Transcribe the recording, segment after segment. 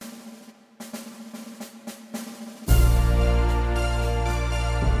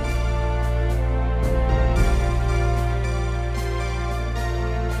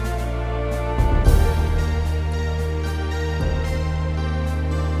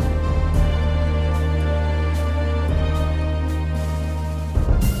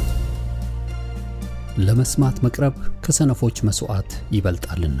ለመስማት መቅረብ ከሰነፎች መስዋዕት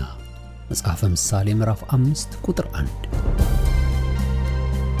ይበልጣልና። መጽሐፈ ምሳሌ ምዕራፍ 5 ቁጥር 1።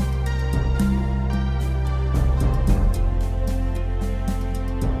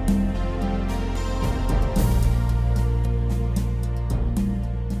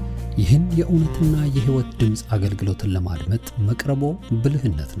 ይህን የእውነትና የሕይወት ድምጽ አገልግሎትን ለማድመጥ መቅረቦ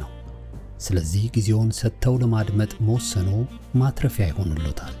ብልህነት ነው። ስለዚህ ጊዜውን ሰጥተው ለማድመጥ መወሰኖ ማትረፊያ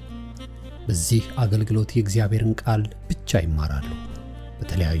ይሆንልዎታል። በዚህ አገልግሎት የእግዚአብሔርን ቃል ብቻ ይማራሉ።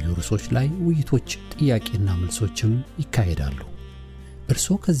 በተለያዩ ርዕሶች ላይ ውይይቶች፣ ጥያቄና መልሶችም ይካሄዳሉ።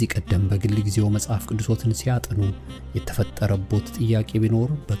 እርስዎ ከዚህ ቀደም በግል ጊዜው መጽሐፍ ቅዱሶትን ሲያጠኑ የተፈጠረቦት ጥያቄ ቢኖር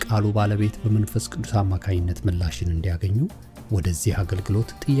በቃሉ ባለቤት በመንፈስ ቅዱስ አማካኝነት ምላሽን እንዲያገኙ ወደዚህ አገልግሎት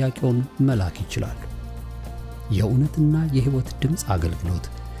ጥያቄውን መላክ ይችላሉ። የእውነትና የሕይወት ድምጽ አገልግሎት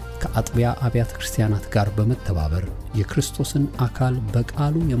ከአጥቢያ አብያተ ክርስቲያናት ጋር በመተባበር የክርስቶስን አካል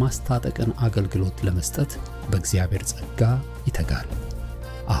በቃሉ የማስታጠቅን አገልግሎት ለመስጠት በእግዚአብሔር ጸጋ ይተጋል።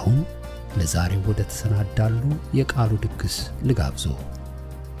 አሁን ለዛሬው ወደ ተሰናዳሉ የቃሉ ድግስ ልጋብዞ።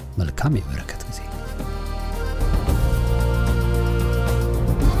 መልካም የበረከት ጊዜ።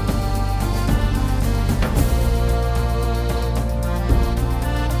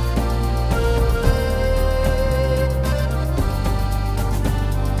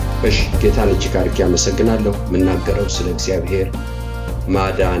 ጌታን እጅግ አድርጌ አመሰግናለሁ። የምናገረው ስለ እግዚአብሔር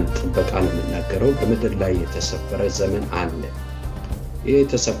ማዳን ጥበቃ ነው የምናገረው። በምድር ላይ የተሰፈረ ዘመን አለ። ይህ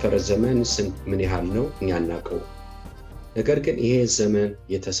የተሰፈረ ዘመን ምን ያህል ነው እኛ እናውቀው። ነገር ግን ይሄ ዘመን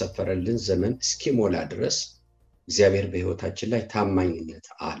የተሰፈረልን ዘመን እስኪሞላ ድረስ እግዚአብሔር በሕይወታችን ላይ ታማኝነት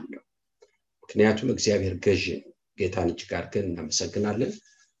አለው። ምክንያቱም እግዚአብሔር ገዢ ነው። ጌታን እጅግ አድርገን እናመሰግናለን።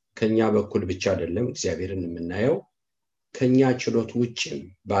 ከኛ በኩል ብቻ አይደለም እግዚአብሔርን የምናየው፣ ከኛ ችሎት ውጭም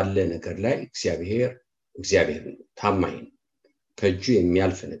ባለ ነገር ላይ እግዚአብሔር ታማኝ ነው። ከእጁ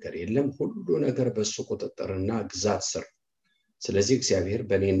የሚያልፍ ነገር የለም። ሁሉ ነገር በሱ ቁጥጥርና ግዛት ስር። ስለዚህ እግዚአብሔር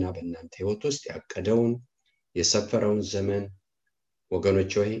በእኔና በእናንተ ሕይወት ውስጥ ያቀደውን የሰፈረውን ዘመን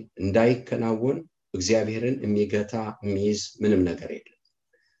ወገኖች ሆይ እንዳይከናወን እግዚአብሔርን የሚገታ የሚይዝ ምንም ነገር የለም።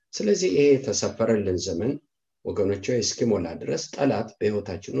 ስለዚህ ይሄ የተሰፈረልን ዘመን ወገኖች ሆይ እስኪሞላ ድረስ ጠላት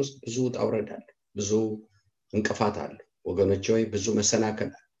በሕይወታችን ውስጥ ብዙ ውጣ ውረድ አለ፣ ብዙ እንቅፋት አለ ወገኖች ሆይ፣ ብዙ መሰናከል፣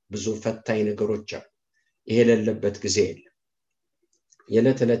 ብዙ ፈታኝ ነገሮች አሉ። ይሄ የሌለበት ጊዜ የለም።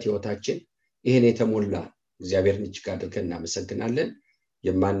 የዕለት ዕለት ሕይወታችን ይሄን የተሞላ እግዚአብሔርን እጅግ አድርገን እናመሰግናለን።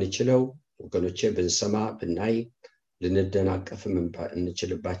 የማንችለው ወገኖቼ ብንሰማ ብናይ ልንደናቀፍ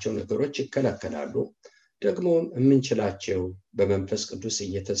እንችልባቸው ነገሮች ይከለከላሉ። ደግሞ የምንችላቸው በመንፈስ ቅዱስ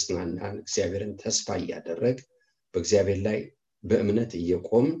እየተጽናናን እግዚአብሔርን ተስፋ እያደረግ በእግዚአብሔር ላይ በእምነት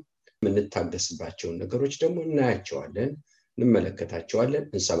እየቆም የምንታገስባቸውን ነገሮች ደግሞ እናያቸዋለን፣ እንመለከታቸዋለን፣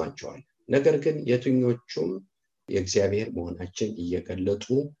 እንሰማቸዋለን። ነገር ግን የትኞቹም የእግዚአብሔር መሆናችን እየገለጡ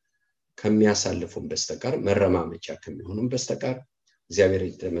ከሚያሳልፉን በስተቀር መረማመቻ ከሚሆኑን በስተቀር እግዚአብሔር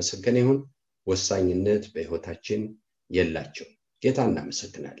የተመሰገነ ይሁን ወሳኝነት በሕይወታችን የላቸው። ጌታ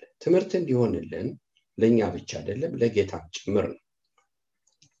እናመሰግናለን። ትምህርት እንዲሆንልን ለኛ ብቻ አይደለም ለጌታም ጭምር ነው።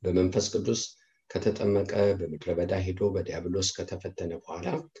 በመንፈስ ቅዱስ ከተጠመቀ በምድረ በዳ ሄዶ በዲያብሎስ ከተፈተነ በኋላ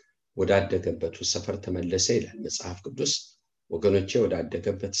ወዳደገበት ሰፈር ተመለሰ ይላል መጽሐፍ ቅዱስ። ወገኖቼ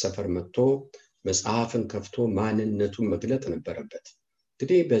ወዳደገበት ሰፈር መጥቶ መጽሐፍን ከፍቶ ማንነቱን መግለጥ ነበረበት።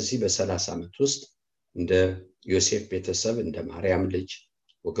 እንግዲህ በዚህ በ30 ዓመት ውስጥ እንደ ዮሴፍ ቤተሰብ እንደ ማርያም ልጅ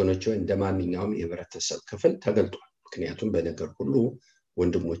ወገኖቼ እንደ ማንኛውም የህብረተሰብ ክፍል ተገልጧል። ምክንያቱም በነገር ሁሉ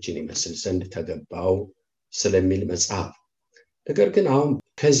ወንድሞችን ይመስል ዘንድ ተገባው ስለሚል መጽሐፍ። ነገር ግን አሁን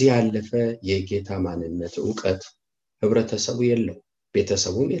ከዚህ ያለፈ የጌታ ማንነት ዕውቀት ህብረተሰቡ የለው፣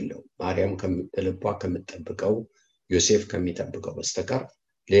 ቤተሰቡም የለው። ማርያም ከልቧ ከምትጠብቀው ዮሴፍ ከሚጠብቀው በስተቀር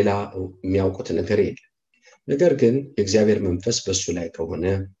ሌላ የሚያውቁት ነገር የለም። ነገር ግን የእግዚአብሔር መንፈስ በሱ ላይ ከሆነ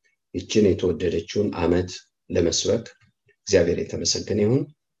ይችን የተወደደችውን ዓመት ለመስበክ እግዚአብሔር የተመሰገነ ይሁን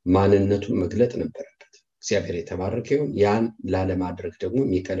ማንነቱን መግለጥ ነበረበት። እግዚአብሔር የተባረከ ይሁን። ያን ላለማድረግ ደግሞ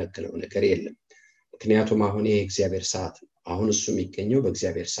የሚከለክለው ነገር የለም። ምክንያቱም አሁን ይሄ እግዚአብሔር ሰዓት ነው። አሁን እሱ የሚገኘው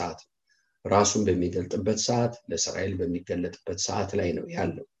በእግዚአብሔር ሰዓት ነው። ራሱን በሚገልጥበት ሰዓት፣ ለእስራኤል በሚገለጥበት ሰዓት ላይ ነው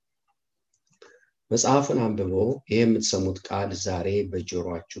ያለው። መጽሐፉን አንብቦ ይሄ የምትሰሙት ቃል ዛሬ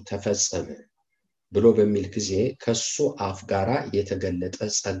በጆሮአችሁ ተፈጸመ ብሎ በሚል ጊዜ ከሱ አፍ ጋራ የተገለጠ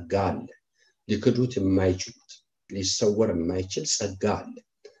ጸጋ አለ። ሊክዱት የማይችሉት ሊሰወር የማይችል ጸጋ አለ።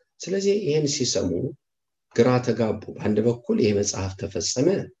 ስለዚህ ይሄን ሲሰሙ ግራ ተጋቡ። በአንድ በኩል ይሄ መጽሐፍ ተፈጸመ፣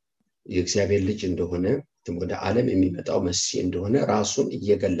 የእግዚአብሔር ልጅ እንደሆነ ወደ ዓለም የሚመጣው መሲህ እንደሆነ ራሱን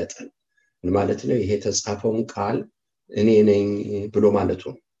እየገለጠ ነው። ምን ማለት ነው? ይሄ የተጻፈውን ቃል እኔ ነኝ ብሎ ማለቱ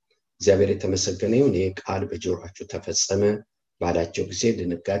ነው። እግዚአብሔር የተመሰገነ ይሁን። ይሄ ቃል በጆሮአችሁ ተፈጸመ ባላቸው ጊዜ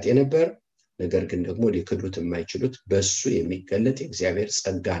ድንጋጤ ነበር። ነገር ግን ደግሞ ሊክዱት የማይችሉት በሱ የሚገለጥ የእግዚአብሔር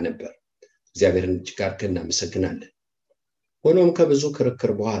ጸጋ ነበር። እግዚአብሔርን እጅግ አድርገን እናመሰግናለን። ሆኖም ከብዙ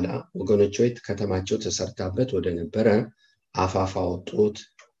ክርክር በኋላ ወገኖች ሆይ ከተማቸው ተሰርታበት ወደ ነበረ አፋፍ አወጡት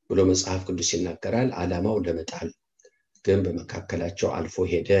ብሎ መጽሐፍ ቅዱስ ይናገራል። ዓላማው ለመጣል ግን በመካከላቸው አልፎ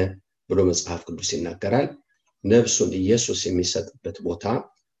ሄደ ብሎ መጽሐፍ ቅዱስ ይናገራል። ነፍሱን ኢየሱስ የሚሰጥበት ቦታ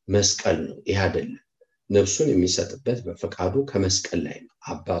መስቀል ነው። ይህ አይደለም። ነፍሱን የሚሰጥበት በፈቃዱ ከመስቀል ላይ ነው።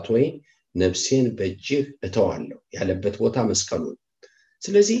 አባት ሆይ ነፍሴን በእጅህ እተዋለሁ ያለበት ቦታ መስቀሉ ነው።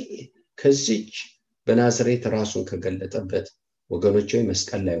 ስለዚህ ከዚች በናዝሬት ራሱን ከገለጠበት ወገኖች ሆይ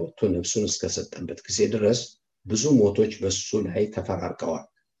መስቀል ላይ ወጥቶ ነፍሱን እስከሰጠበት ጊዜ ድረስ ብዙ ሞቶች በሱ ላይ ተፈራርቀዋል።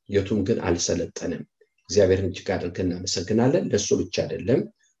 የቱም ግን አልሰለጠንም። እግዚአብሔርን እጅግ አድርገን እናመሰግናለን። ለሱ ብቻ አይደለም፣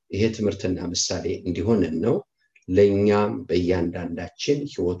 ይሄ ትምህርትና ምሳሌ እንዲሆነን ነው። ለኛም በእያንዳንዳችን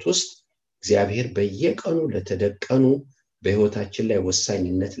ህይወት ውስጥ እግዚአብሔር በየቀኑ ለተደቀኑ በህይወታችን ላይ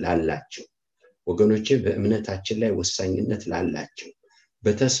ወሳኝነት ላላቸው ወገኖቼ፣ በእምነታችን ላይ ወሳኝነት ላላቸው፣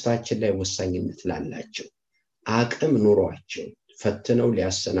 በተስፋችን ላይ ወሳኝነት ላላቸው አቅም ኑሯቸው ፈትነው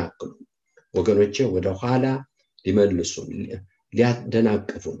ሊያሰናክሉ ወገኖቼ ወደ ኋላ ሊመልሱ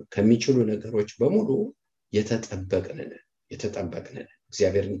ሊያደናቅፉ ከሚችሉ ነገሮች በሙሉ የተጠበቅነን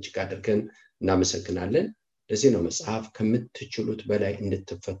እግዚአብሔርን እጅግ አድርገን እናመሰግናለን። ለዚህ ነው መጽሐፍ ከምትችሉት በላይ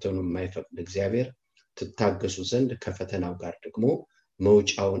እንድትፈተኑ የማይፈቅድ እግዚአብሔር ትታገሱ ዘንድ ከፈተናው ጋር ደግሞ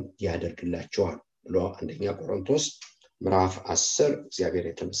መውጫውን ያደርግላችኋል ብሎ አንደኛ ቆሮንቶስ ምዕራፍ 10 እግዚአብሔር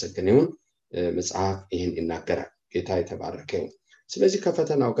የተመሰገነ ይሁን መጽሐፍ ይህን ይናገራል። ጌታ የተባረከ ይሁን። ስለዚህ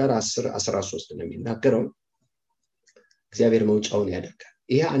ከፈተናው ጋር 10:13 ነው የሚናገረው። እግዚአብሔር መውጫውን ያደርጋል።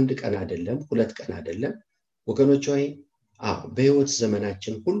 ይሄ አንድ ቀን አይደለም፣ ሁለት ቀን አይደለም ወገኖች ሆይ በህይወት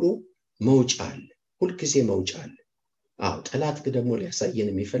ዘመናችን ሁሉ መውጫ አለ። ሁሉ ጊዜ መውጫ አለ። ጠላት ደግሞ ሊያሳየን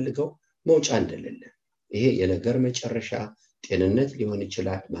የሚፈልገው መውጫ እንደሌለ፣ ይሄ የነገር መጨረሻ ጤንነት ሊሆን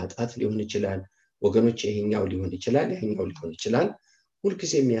ይችላል፣ ማጣት ሊሆን ይችላል ወገኖች፣ ይሄኛው ሊሆን ይችላል፣ ያኛው ሊሆን ይችላል። ሁሉ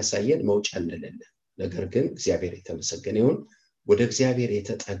ጊዜ የሚያሳየን መውጫ እንደሌለ፣ ነገር ግን እግዚአብሔር የተመሰገነ ይሁን ወደ እግዚአብሔር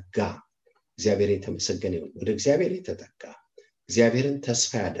የተጠጋ እግዚአብሔር የተመሰገነ ይሁን ወደ እግዚአብሔር የተጠጋ እግዚአብሔርን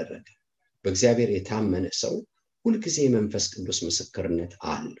ተስፋ ያደረገ በእግዚአብሔር የታመነ ሰው ሁሉ ጊዜ መንፈስ ቅዱስ ምስክርነት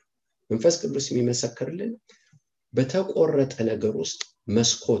አለው። መንፈስ ቅዱስ የሚመሰክርልን በተቆረጠ ነገር ውስጥ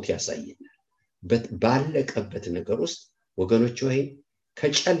መስኮት ያሳየናል። ባለቀበት ነገር ውስጥ ወገኖች ሆይ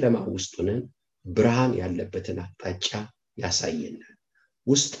ከጨለማ ውስጥ ሆነን ብርሃን ያለበትን አቅጣጫ ያሳየናል።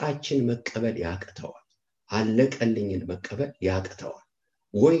 ውስጣችን መቀበል ያቅተዋል። አለቀልኝን መቀበል ያቅተዋል።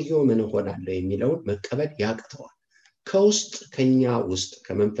 ወዮ ምን ሆናለሁ የሚለውን መቀበል ያቅተዋል። ከውስጥ ከኛ ውስጥ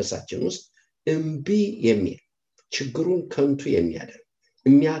ከመንፈሳችን ውስጥ እምቢ የሚል ችግሩን ከንቱ የሚያደርግ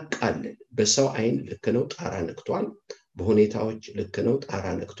የሚያቃልል በሰው አይን ልክ ነው ጣራ ነክቷል፣ በሁኔታዎች ልክ ነው ጣራ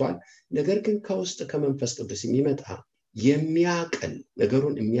ነክቷል። ነገር ግን ከውስጥ ከመንፈስ ቅዱስ የሚመጣ የሚያቀል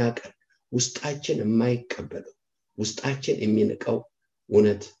ነገሩን የሚያቀል ውስጣችን የማይቀበለው ውስጣችን የሚንቀው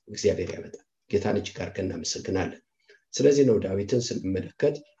እውነት እግዚአብሔር ያመጣል። ጌታን እጅግ አድርገን እናመሰግናለን። ስለዚህ ነው ዳዊትን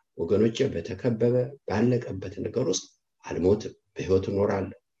ስንመለከት ወገኖቼ በተከበበ ባለቀበት ነገር ውስጥ አልሞትም በህይወት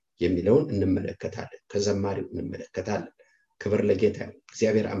እኖራለሁ የሚለውን እንመለከታለን። ከዘማሪው እንመለከታለን። ክብር ለጌታ ይሁን።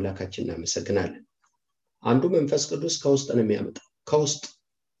 እግዚአብሔር አምላካችንን እናመሰግናለን። አንዱ መንፈስ ቅዱስ ከውስጥ ነው የሚያመጣው። ከውስጥ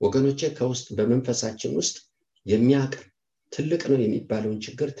ወገኖቼ ከውስጥ በመንፈሳችን ውስጥ የሚያቀል ትልቅ ነው የሚባለውን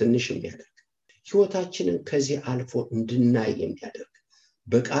ችግር ትንሽ የሚያደርግ ህይወታችንን ከዚህ አልፎ እንድናይ የሚያደርግ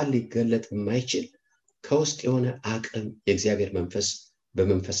በቃል ሊገለጥ የማይችል ከውስጥ የሆነ አቅም የእግዚአብሔር መንፈስ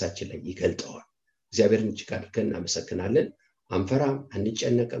በመንፈሳችን ላይ ይገልጠዋል። እግዚአብሔርን እጅግ አድርገን እናመሰግናለን። አንፈራም፣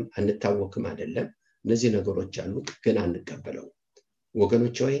 አንጨነቅም፣ አንታወክም አይደለም። እነዚህ ነገሮች አሉ፣ ግን አንቀበለው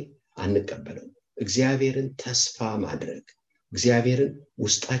ወገኖች ሆይ አንቀበለው። እግዚአብሔርን ተስፋ ማድረግ እግዚአብሔርን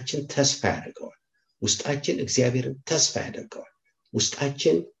ውስጣችን ተስፋ ያደርገዋል። ውስጣችን እግዚአብሔርን ተስፋ ያደርገዋል።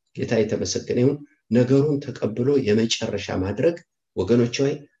 ውስጣችን ጌታ የተመሰገነ ይሁን ነገሩን ተቀብሎ የመጨረሻ ማድረግ ወገኖች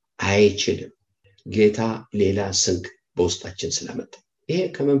ሆይ አይችልም። ጌታ ሌላ ስንቅ በውስጣችን ስላመጣ ይሄ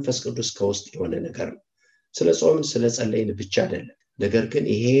ከመንፈስ ቅዱስ ከውስጥ የሆነ ነገር ነው። ስለ ጾምን ስለ ጸለይን ብቻ አይደለም። ነገር ግን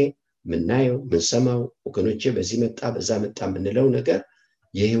ይሄ ምናየው ምንሰማው ወገኖቼ በዚህ መጣ በዛ መጣ የምንለው ነገር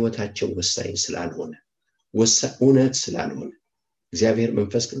የህይወታችን ወሳኝ ስላልሆነ እውነት ስላልሆነ እግዚአብሔር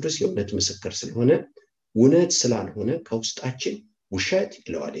መንፈስ ቅዱስ የእውነት ምስክር ስለሆነ እውነት ስላልሆነ ከውስጣችን ውሸት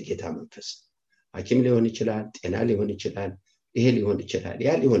ይለዋል የጌታ መንፈስ። ሐኪም ሊሆን ይችላል፣ ጤና ሊሆን ይችላል፣ ይሄ ሊሆን ይችላል፣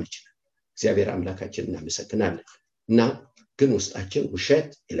 ያ ሊሆን ይችላል። እግዚአብሔር አምላካችንን እናመሰግናለን። እና ግን ውስጣችን ውሸት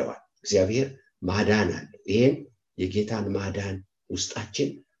ይለዋል። እግዚአብሔር ማዳን አለ። ይሄን የጌታን ማዳን ውስጣችን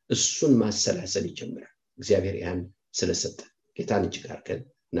እሱን ማሰላሰል ይጀምራል። እግዚአብሔር ያን ስለሰጠን ጌታን እጅግ አድርገን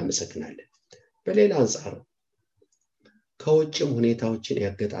እናመሰግናለን። በሌላ አንጻር ከውጭም ሁኔታዎችን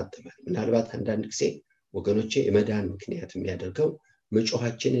ያገጣጥማል። ምናልባት አንዳንድ ጊዜ ወገኖቼ የመዳን ምክንያት የሚያደርገው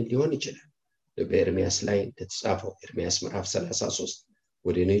መጮሃችንን ሊሆን ይችላል። በኤርምያስ ላይ እንደተጻፈው ኤርምያስ ምዕራፍ 33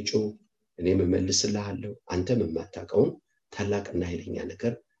 ወደ እኔ ጩኹ እኔም እመልስልሃለሁ፣ አንተም የማታውቀውን ታላቅና ኃይለኛ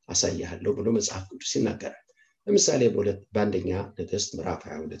ነገር አሳያለሁ ብሎ መጽሐፍ ቅዱስ ይናገራል። ለምሳሌ በአንደኛ ነገሥት ምዕራፍ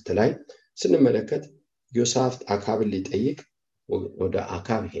 22 ላይ ስንመለከት ኢዮሳፍጥ አካብን ሊጠይቅ ወደ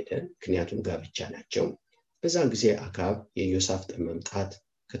አካብ ሄደ። ምክንያቱም ጋብቻ ናቸው። በዛን ጊዜ አካብ የኢዮሳፍጥን መምጣት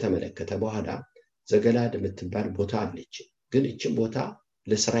ከተመለከተ በኋላ ዘገላድ የምትባል ቦታ አለች፣ ግን እችን ቦታ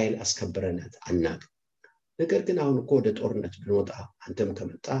ለእስራኤል አስከብረናት አናውቅም። ነገር ግን አሁን እኮ ወደ ጦርነት ብንወጣ አንተም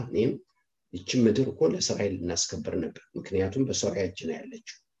ከመጣ እኔም ይችን ምድር እኮ ለእስራኤል እናስከብር ነበር፣ ምክንያቱም በሶርያ እጅ ነው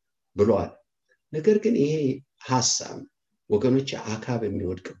ያለችው ብለዋል። ነገር ግን ይሄ ሐሳብ ወገኖቼ አካብ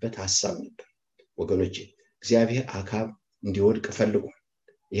የሚወድቅበት ሐሳብ ነበር። ወገኖቼ እግዚአብሔር አካብ እንዲወድቅ ፈልጓል።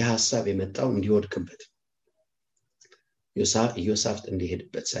 ይህ ሐሳብ የመጣው እንዲወድቅበት ኢዮሳፍጥ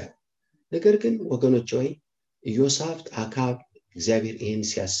እንዲሄድበት ሳይሆን፣ ነገር ግን ወገኖቼ ወይ ኢዮሳፍጥ አካብ እግዚአብሔር ይህን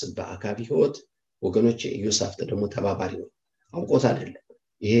ሲያስብ በአካብ ሕይወት ወገኖቼ ኢዮሳፍጥ ደግሞ ተባባሪ ነው፣ አውቆት አይደለም።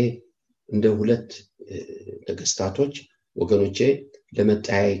 ይሄ እንደ ሁለት ነገስታቶች ወገኖቼ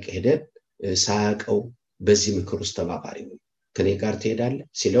ለመጠያየቅ ሄደ፣ ሳያውቀው በዚህ ምክር ውስጥ ተባባሪ ነው። ከኔ ጋር ትሄዳለህ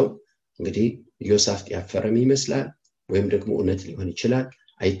ሲለው እንግዲህ ኢዮሳፍጥ ያፈረም ይመስላል፣ ወይም ደግሞ እውነት ሊሆን ይችላል፣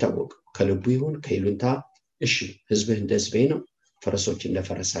 አይታወቅም። ከልቡ ይሁን ከይሉንታ እሺ ህዝብህ እንደ ህዝቤ ነው፣ ፈረሶች እንደ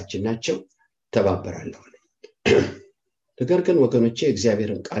ፈረሳችን ናቸው፣ ተባበራለሁ። ነገር ግን ወገኖቼ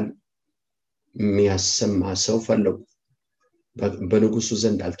እግዚአብሔርን ቃል የሚያሰማ ሰው ፈለጉ። በንጉሱ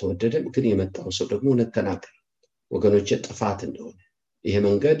ዘንድ አልተወደደም፣ ግን የመጣው ሰው ደግሞ እውነት ተናገረ። ወገኖቼ ጥፋት እንደሆነ፣ ይሄ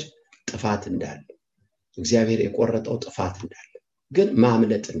መንገድ ጥፋት እንዳለ፣ እግዚአብሔር የቆረጠው ጥፋት እንዳለ፣ ግን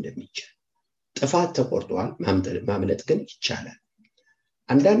ማምለጥ እንደሚቻል፣ ጥፋት ተቆርጧል፣ ማምለጥ ግን ይቻላል።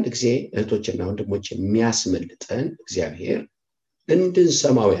 አንዳንድ ጊዜ እህቶችና ወንድሞች የሚያስመልጠን እግዚአብሔር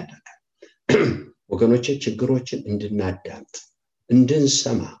እንድንሰማው ያደርጋል። ወገኖቼ ችግሮችን እንድናዳምጥ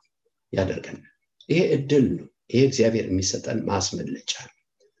እንድንሰማ ያደርገናል። ይሄ እድል ነው። ይሄ እግዚአብሔር የሚሰጠን ማስመለጫ ነው።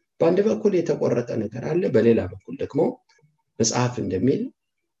 በአንድ በኩል የተቆረጠ ነገር አለ፣ በሌላ በኩል ደግሞ መጽሐፍ እንደሚል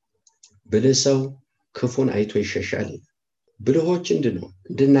ብልህ ሰው ክፉን አይቶ ይሸሻል። ብልሆች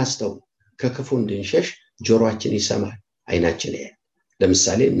እንድናስተው ከክፉ እንድንሸሽ ጆሮአችን ይሰማል፣ አይናችን ያያል።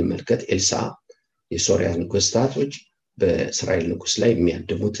 ለምሳሌ እንመልከት። ኤልሳ የሶርያ ነገስታቶች በእስራኤል ንጉስ ላይ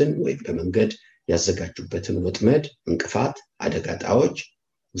የሚያድሙትን ወይም በመንገድ ያዘጋጁበትን ወጥመድ፣ እንቅፋት፣ አደጋ ጣዮች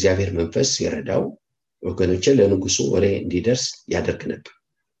እግዚአብሔር መንፈስ ይረዳው ወገኖቼ ለንጉሱ ወሬ እንዲደርስ ያደርግ ነበር።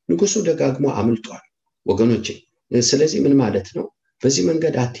 ንጉሱ ደጋግሞ አምልጧል ወገኖቼ። ስለዚህ ምን ማለት ነው? በዚህ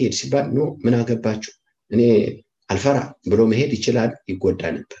መንገድ አትሄድ ሲባል ኖ ምን አገባችሁ እኔ አልፈራ ብሎ መሄድ ይችላል፣ ይጎዳ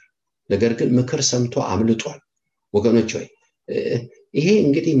ነበር። ነገር ግን ምክር ሰምቶ አምልጧል ወገኖቼ። ይሄ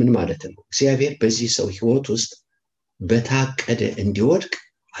እንግዲህ ምን ማለት ነው? እግዚአብሔር በዚህ ሰው ህይወት ውስጥ በታቀደ እንዲወድቅ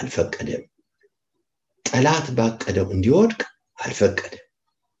አልፈቀደም። ጠላት ባቀደው እንዲወድቅ አልፈቀደም።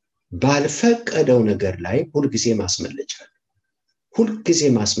 ባልፈቀደው ነገር ላይ ሁልጊዜ ማስመለጫ አለ፣ ሁልጊዜ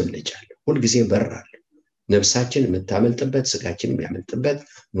ማስመለጫ አለ፣ ሁልጊዜ በር አለ። ነፍሳችን የምታመልጥበት፣ ስጋችን የሚያመልጥበት፣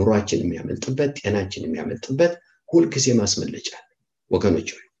 ኑሯችን የሚያመልጥበት፣ ጤናችን የሚያመልጥበት ሁልጊዜ ማስመለጫ አለ ወገኖች።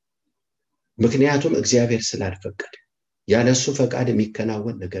 ምክንያቱም እግዚአብሔር ስላልፈቀደ፣ ያለሱ ፈቃድ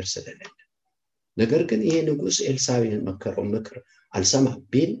የሚከናወን ነገር ስለሌለ። ነገር ግን ይሄ ንጉስ ኤልሳቤን መከረው ምክር አልሰማም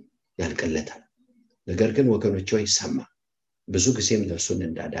ቢል ያልቀለታል። ነገር ግን ወገኖች ሆይ ሰማ። ብዙ ጊዜም ነፍሱን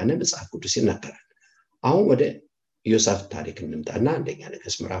እንዳዳነ መጽሐፍ ቅዱስ ይናገራል። አሁን ወደ ኢዮሳፍጥ ታሪክ እንምጣና አንደኛ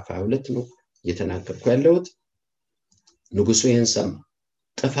ነገሥት ምዕራፍ 22 ነው እየተናገርኩ ያለሁት። ንጉሱ ይህን ሰማ።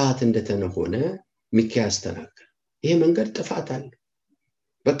 ጥፋት እንደተነሆነ ሚክያስ ተናገረ። ይሄ መንገድ ጥፋት አለ፣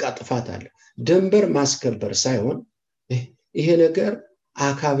 በቃ ጥፋት አለ። ድንበር ማስከበር ሳይሆን ይሄ ነገር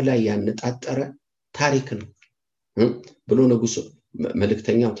አካብ ላይ ያነጣጠረ ታሪክ ነው ብሎ ንጉሱ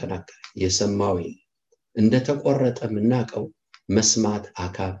መልእክተኛው ተናገረ። የሰማው እንደተቆረጠ የምናውቀው መስማት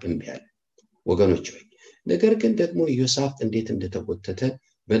አካብ እምቢ አለ ወገኖች ሆይ። ነገር ግን ደግሞ ኢዮሳፍጥ እንዴት እንደተጎተተ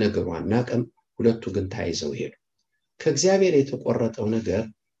በነገሩ አናውቅም። ሁለቱ ግን ተያይዘው ሄዱ። ከእግዚአብሔር የተቆረጠው ነገር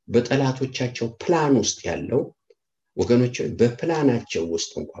በጠላቶቻቸው ፕላን ውስጥ ያለው ወገኖች ሆይ፣ በፕላናቸው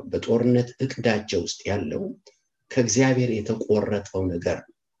ውስጥ እንኳን በጦርነት እቅዳቸው ውስጥ ያለው ከእግዚአብሔር የተቆረጠው ነገር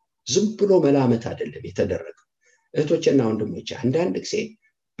ዝም ብሎ መላመት አይደለም የተደረገው። እህቶችና ወንድሞች አንዳንድ ጊዜ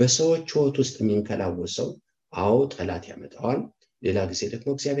በሰዎች ህይወት ውስጥ የሚንከላወሰው አዎ ጠላት ያመጣዋል፣ ሌላ ጊዜ ደግሞ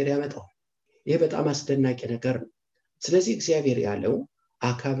እግዚአብሔር ያመጣዋል። ይሄ በጣም አስደናቂ ነገር ነው። ስለዚህ እግዚአብሔር ያለው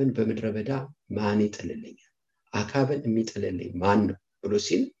አካብን በምድረ በዳ ማን ይጥልልኛል? አካብን የሚጥልልኝ ማን ነው ብሎ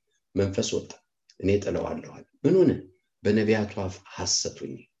ሲል መንፈስ ወጣ። እኔ ጥለዋለሁ። ምኑን? በነቢያቱ አፍ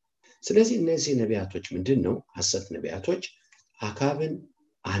ሐሰቱኝ። ስለዚህ እነዚህ ነቢያቶች ምንድነው? ሐሰት ነቢያቶች አካብን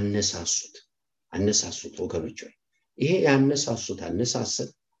አነሳሱት ወገኖች ሆይ። ይሄ ያነሳሱት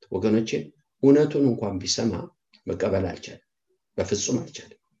አነሳሰት ወገኖች እውነቱን እንኳን ቢሰማ መቀበል አልቻለም፣ በፍጹም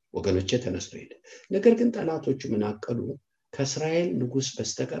አልቻለም ወገኖች። ተነስቶ ሄደ። ነገር ግን ጠላቶቹ ምን አቀዱ? ከእስራኤል ንጉስ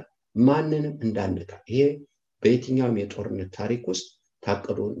በስተቀር ማንንም እንዳንነካ። ይሄ በየትኛውም የጦርነት ታሪክ ውስጥ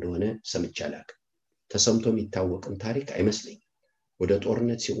ታቅዶ እንደሆነ ሰምቼ አላውቅም። ተሰምቶ የሚታወቅም ታሪክ አይመስለኝም። ወደ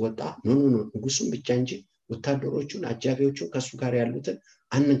ጦርነት ሲወጣ ኖ ንጉሱን ብቻ እንጂ ወታደሮቹን አጃቢዎቹን ከሱ ጋር ያሉትን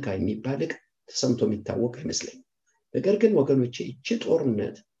አንንካ የሚባል ተሰምቶ የሚታወቅ አይመስለኝም። ነገር ግን ወገኖቼ እቺ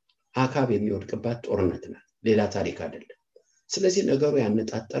ጦርነት አካብ የሚወድቅባት ጦርነት ናት፣ ሌላ ታሪክ አይደለም። ስለዚህ ነገሩ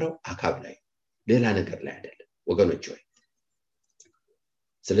ያነጣጠረው አካብ ላይ ሌላ ነገር ላይ አይደለም ወገኖቼ ሆይ።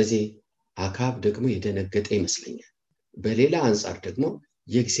 ስለዚህ አካብ ደግሞ የደነገጠ ይመስለኛል። በሌላ አንጻር ደግሞ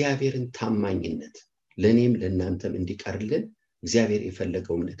የእግዚአብሔርን ታማኝነት ለኔም ለእናንተም እንዲቀርልን እግዚአብሔር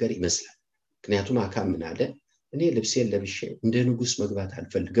የፈለገውም ነገር ይመስላል። ምክንያቱም አካብ ምን አለ? እኔ ልብሴን ለብሼ እንደ ንጉስ መግባት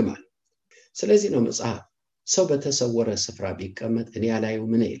አልፈልግም አለ። ስለዚህ ነው መጽሐፍ ሰው በተሰወረ ስፍራ ቢቀመጥ እኔ ያላየው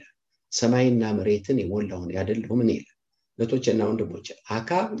ምን ይላል? ሰማይና መሬትን የሞላውን ያደለው ምን ይላል? እህቶቼና ወንድሞቼ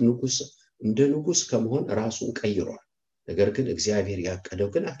አካብ ንጉስ እንደ ንጉስ ከመሆን ራሱን ቀይሯል። ነገር ግን እግዚአብሔር ያቀደው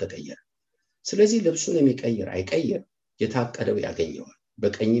ግን አልተቀየረም። ስለዚህ ልብሱን የሚቀይር አይቀይር የታቀደው ያገኘዋል፣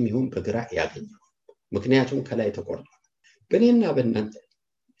 በቀኝም ይሁን በግራ ያገኘዋል። ምክንያቱም ከላይ ተቆርጧል። በእኔና በእናንተ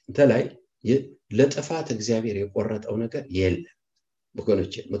ላይ ለጥፋት እግዚአብሔር የቆረጠው ነገር የለም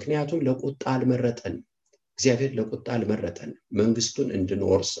ወገኖቼ። ምክንያቱም ለቁጣ አልመረጠንም። እግዚአብሔር ለቁጣ አልመረጠንም፣ መንግስቱን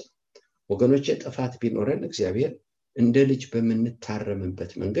እንድንወርስ ወገኖቼ። ጥፋት ቢኖረን እግዚአብሔር እንደ ልጅ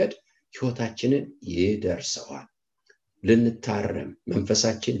በምንታረምበት መንገድ ህይወታችንን ይደርሰዋል። ልንታረም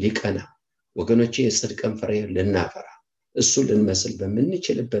መንፈሳችን ሊቀና ወገኖቼ፣ የጽድቅን ፍሬ ልናፈራ እሱ ልንመስል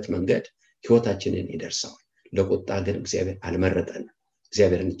በምንችልበት መንገድ ህይወታችንን ይደርሰዋል። ለቁጣ ግን እግዚአብሔር አልመረጠንም።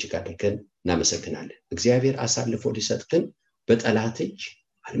 እግዚአብሔርን እጅግ አድርገን እናመሰግናለን። እግዚአብሔር አሳልፎ ሊሰጥ ግን በጠላት እጅ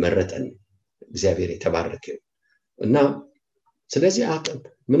አልመረጠንም። እግዚአብሔር የተባረከ እና ስለዚህ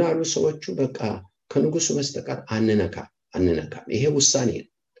ምን አሉ ሰዎቹ? በቃ ከንጉሱ በስተቀር አንነካም። ይሄ ውሳኔ ነው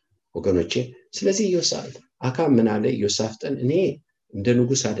ወገኖቼ። ስለዚህ አካብ ምን አለ? ኢዮሳፍጥን እኔ እንደ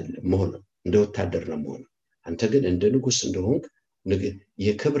ንጉስ አይደለም መሆነው፣ እንደ ወታደር ነው መሆነው። አንተ ግን እንደ ንጉስ እንደሆንክ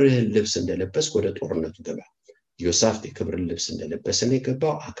የክብርህን ልብስ እንደለበስክ ወደ ጦርነቱ ገባ። ኢዮሳፍጥ የክብርን ልብስ እንደለበሰ ነው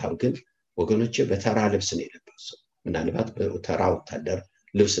የገባው። አካብ ግን ወገኖቼ በተራ ልብስ ነው የለበሰው። ምናልባት በተራ ወታደር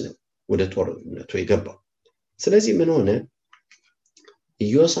ልብስ ነው ወደ ጦርነቱ የገባው። ስለዚህ ምን ሆነ?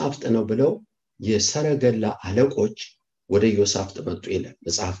 ኢዮሳፍጥ ነው ብለው የሰረገላ አለቆች ወደ ኢዮሳፍጥ መጡ ይላል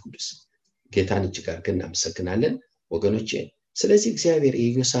መጽሐፍ ቅዱስ። ጌታን እጅግ አድርገን እናመሰግናለን ወገኖቼ። ስለዚህ እግዚአብሔር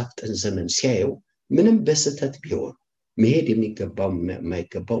የኢዮሳፍጥን ዘመን ሲያየው ምንም በስተት ቢሆን መሄድ የሚገባው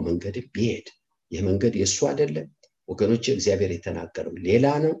የማይገባው መንገድ ቢሄድ ይህ መንገድ የሱ አይደለም ወገኖቼ። እግዚአብሔር የተናገረው ሌላ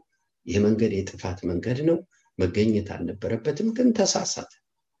ነው። ይህ መንገድ የጥፋት መንገድ ነው፣ መገኘት አልነበረበትም፣ ግን ተሳሳተ።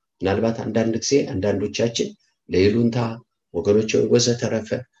 ምናልባት አንዳንድ ጊዜ አንዳንዶቻችን ለይሉንታ ወገኖቼ ወዘተረፈ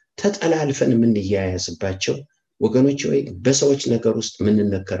ተጠላልፈን የምንያያዝባቸው ወገኖቼ ወይ በሰዎች ነገር ውስጥ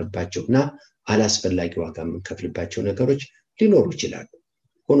የምንነከርባቸውና አላስፈላጊ ዋጋ የምንከፍልባቸው ነገሮች ሊኖሩ ይችላሉ።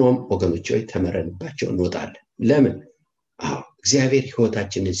 ሆኖም ወገኖቼ ወይ ተመረንባቸው እንወጣለን። ለምን? እግዚአብሔር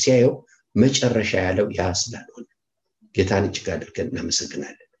ህይወታችንን ሲያየው መጨረሻ ያለው ያ ስላልሆነ ጌታን እጅግ አድርገን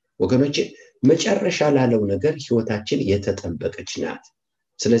እናመሰግናለን ወገኖቼ። መጨረሻ ላለው ነገር ህይወታችን የተጠበቀች ናት።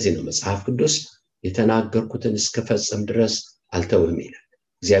 ስለዚህ ነው መጽሐፍ ቅዱስ የተናገርኩትን እስከፈጽም ድረስ አልተውም ይላል።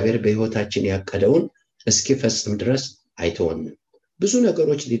 እግዚአብሔር በህይወታችን ያቀደውን እስኪፈጽም ድረስ አይተወንም። ብዙ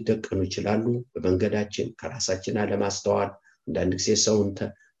ነገሮች ሊደቀኑ ይችላሉ በመንገዳችን፣ ከራሳችን አለማስተዋል አንዳንድ ጊዜ ሰውን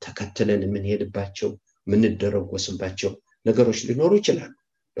ተከትለን የምንሄድባቸው የምንደረጎስባቸው ነገሮች ሊኖሩ ይችላሉ።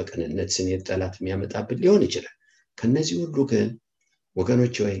 በቅንነት ስንሄድ ጠላት የሚያመጣብን ሊሆን ይችላል። ከነዚህ ሁሉ ግን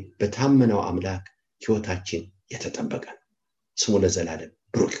ወገኖቼ ወይ በታመነው አምላክ ህይወታችን የተጠበቀ ስሙ ለዘላለም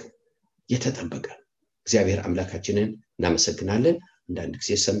ብሩክ የተጠበቀ እግዚአብሔር አምላካችንን እናመሰግናለን። አንዳንድ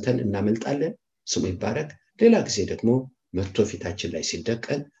ጊዜ ሰምተን እናመልጣለን፣ ስሙ ይባረክ። ሌላ ጊዜ ደግሞ መጥቶ ፊታችን ላይ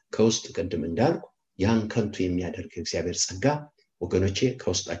ሲደቀን ከውስጥ ቅድም እንዳልኩ ያን ከንቱ የሚያደርግ እግዚአብሔር ጸጋ ወገኖቼ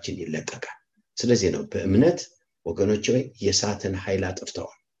ከውስጣችን ይለቀቃል። ስለዚህ ነው በእምነት ወገኖቼ ወይ የሳትን ኃይል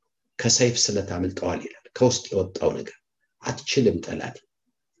አጥፍተዋል፣ ከሰይፍ ስለት አምልጠዋል ይላል። ከውስጥ የወጣው ነገር አትችልም ጠላት፣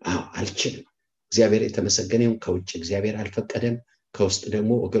 አልችልም። እግዚአብሔር የተመሰገነ ይሁን። ከውጭ እግዚአብሔር አልፈቀደም፣ ከውስጥ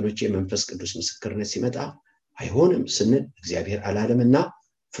ደግሞ ወገኖቼ የመንፈስ ቅዱስ ምስክርነት ሲመጣ አይሆንም ስንል እግዚአብሔር አላለምና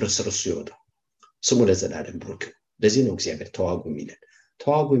ፍርስርሱ ይወጣል። ስሙ ለዘላለም ብሩክ። ለዚህ ነው እግዚአብሔር ተዋጉ የሚለን።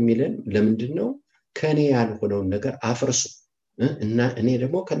 ተዋጉ የሚለን ለምንድን ነው? ከኔ ያልሆነውን ነገር አፍርሱ እና እኔ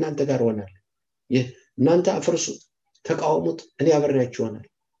ደግሞ ከናንተ ጋር ሆናለሁ። እናንተ አፍርሱ፣ ተቃውሙት፣ እኔ አብሬያችሁ ሆናለሁ፣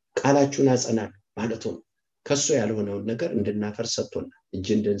 ቃላችሁን አጸናለሁ ማለት ነው። ከሱ ያልሆነውን ነገር እንድናፈርስ ሰጥቶናል እንጂ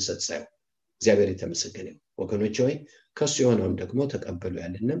እንድንሰጥ ሳይሆን። እግዚአብሔር የተመሰገነ ይሁን ወገኖቼ ሆይ ከሱ የሆነውን ደግሞ ተቀበሉ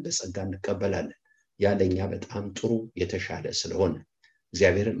ያለንን በጸጋ እንቀበላለን። ያለኛ በጣም ጥሩ የተሻለ ስለሆነ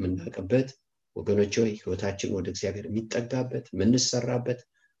እግዚአብሔርን የምናውቅበት ወገኖቼ ሆይ ህይወታችን ወደ እግዚአብሔር የሚጠጋበት የምንሰራበት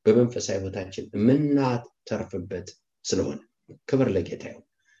በመንፈሳዊ ህይወታችን የምናተርፍበት ስለሆነ ክብር ለጌታ ይሁን።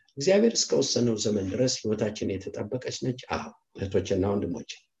 እግዚአብሔር እስከወሰነው ዘመን ድረስ ህይወታችን የተጠበቀች ነች። እህቶችና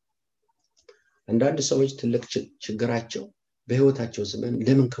ወንድሞች፣ አንዳንድ ሰዎች ትልቅ ችግራቸው በህይወታቸው ዘመን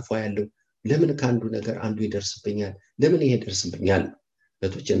ለምን ክፉ ያለው፣ ለምን ካንዱ ነገር አንዱ ይደርስብኛል፣ ለምን ይሄ ይደርስብኛል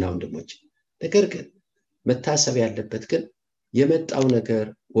እህቶችና ወንድሞች። ነገር ግን መታሰብ ያለበት ግን የመጣው ነገር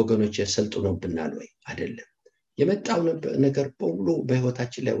ወገኖች ሰልጥኖብናል ወይ? አይደለም። የመጣው ነገር በሙሉ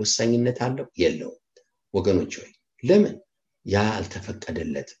በህይወታችን ላይ ወሳኝነት አለው? የለውም ወገኖች ሆይ። ለምን? ያ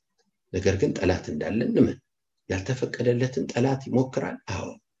አልተፈቀደለት። ነገር ግን ጠላት እንዳለን ምን ያልተፈቀደለትን ጠላት ይሞክራል።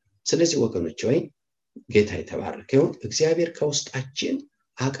 ስለዚህ ወገኖች ሆይ ጌታ የተባረከ ይሁን። እግዚአብሔር ከውስጣችን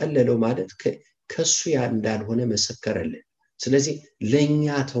አቀለለው ማለት ከሱ እንዳልሆነ መሰከረልን። ስለዚህ ለኛ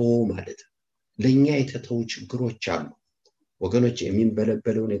ተወው ማለት ነው። ለኛ የተተው ችግሮች አሉ ወገኖች።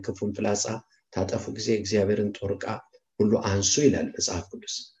 የሚንበለበለውን የክፉን ፍላጻ ታጠፉ ጊዜ እግዚአብሔርን ጦር ዕቃ ሁሉ አንሱ ይላል መጽሐፍ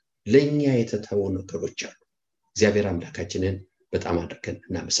ቅዱስ። ለኛ የተተው ነገሮች አሉ። እግዚአብሔር አምላካችንን በጣም አድርገን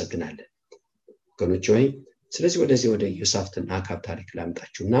እናመሰግናለን ወገኖች ሆይ። ስለዚህ ወደዚህ ወደ ኢዮሳፍጥና አካብ ታሪክ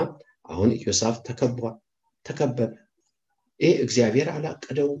ላምጣችሁና አሁን ኢዮሳፍጥ ተከበበ። ይሄ እግዚአብሔር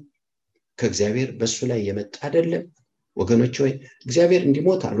አላቀደው፣ ከእግዚአብሔር በሱ ላይ የመጣ አይደለም ወገኖች ሆይ። እግዚአብሔር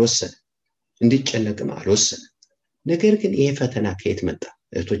እንዲሞት አልወሰነ፣ እንዲጨነቅም አልወሰነ። ነገር ግን ይሄ ፈተና ከየት መጣ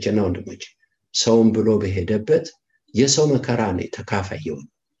እህቶችና ወንድሞች? ሰውም ብሎ በሄደበት የሰው መከራ ነው ተካፋይ የሆነ።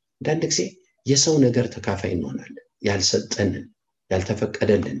 አንዳንድ ጊዜ የሰው ነገር ተካፋይ እንሆናለን፣ ያልሰጠንን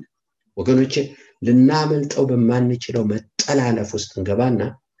ያልተፈቀደልን ወገኖች። ልናመልጠው በማንችለው መጠላለፍ ውስጥ እንገባና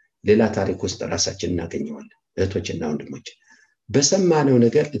ሌላ ታሪክ ውስጥ ራሳችን እናገኘዋለን እህቶችና ወንድሞች። በሰማነው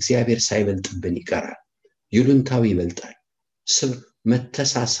ነገር እግዚአብሔር ሳይበልጥብን ይቀራል። ይሉንታው ይበልጣል፣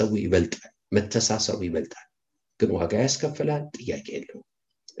 መተሳሰቡ ይበልጣል። ግን ዋጋ ያስከፍላል፣ ጥያቄ የለውም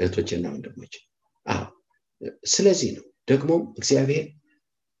እህቶችና ወንድሞች። ስለዚህ ነው ደግሞ እግዚአብሔር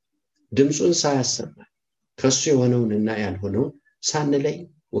ድምፁን ሳያሰማ ከሱ የሆነውንና ያልሆነውን ሳንለይ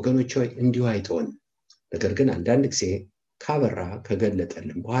ወገኖች ሆይ እንዲሁ አይተወንም። ነገር ግን አንዳንድ ጊዜ ካበራ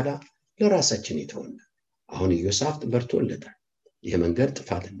ከገለጠልን በኋላ ለራሳችን ይተወናል። አሁን ኢዮሳፍጥ በርቶለታል ይሄ መንገድ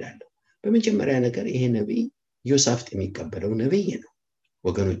ጥፋት እንዳለው። በመጀመሪያ ነገር ይሄ ነብይ ኢዮሳፍጥ የሚቀበለው ነብይ ነው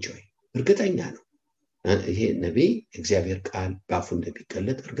ወገኖች ሆይ፣ እርግጠኛ ነው። ይሄ ነብይ እግዚአብሔር ቃል ባፉ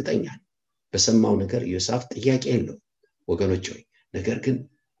እንደሚገለጥ እርግጠኛ ነው። በሰማው ነገር ኢዮሳፍጥ ጥያቄ የለውም ወገኖች ሆይ። ነገር ግን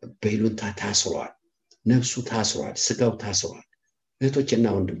በይሉንታ ታስሯል፣ ነፍሱ ታስሯል፣ ስጋው ታስሯል እህቶችና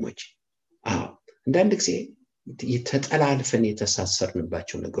ወንድሞች። አንዳንድ ጊዜ ተጠላልፈን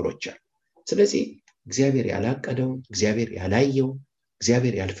የተሳሰርንባቸው ነገሮች አሉ። ስለዚህ እግዚአብሔር ያላቀደው፣ እግዚአብሔር ያላየው፣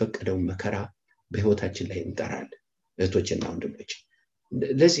 እግዚአብሔር ያልፈቀደው መከራ በህይወታችን ላይ እንጠራለን እህቶችና ወንድሞች።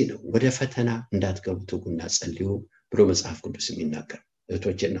 ለዚህ ነው ወደ ፈተና እንዳትገቡ ትጉና ጸልዩ ብሎ መጽሐፍ ቅዱስ የሚናገር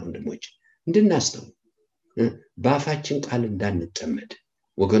እህቶችና ወንድሞች። እንድናስተው በአፋችን ቃል እንዳንጠመድ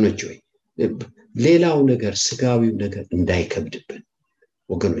ወገኖች ሆይ፣ ሌላው ነገር ስጋዊው ነገር እንዳይከብድብን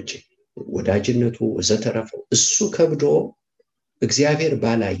ወገኖች። ወዳጅነቱ ወዘተረፈው እሱ ከብዶ እግዚአብሔር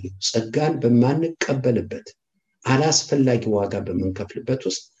ባላየው ጸጋን በማንቀበልበት አላስፈላጊ ዋጋ በመንከፍልበት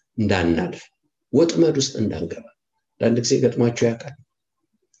ውስጥ እንዳናልፍ፣ ወጥመድ ውስጥ እንዳንገባ። አንዳንድ ጊዜ ገጥሟችሁ ያውቃል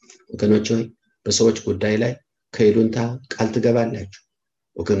ወገኖች ሆይ? በሰዎች ጉዳይ ላይ ከይሉንታ ቃል ትገባላችሁ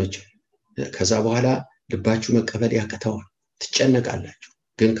ወገኖች። ከዛ በኋላ ልባችሁ መቀበል ያቅተዋል፣ ትጨነቃላችሁ።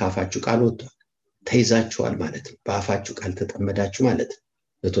 ግን ካፋችሁ ቃል ወጥቷል፣ ተይዛችኋል ማለት ነው። በአፋችሁ ቃል ተጠመዳችሁ ማለት ነው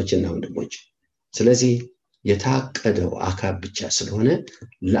እህቶችና ወንድሞች። ስለዚህ የታቀደው አካብ ብቻ ስለሆነ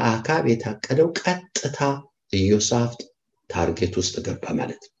ለአካብ የታቀደው ቀጥታ ኢዮሳፍጥ ታርጌት ውስጥ ገባ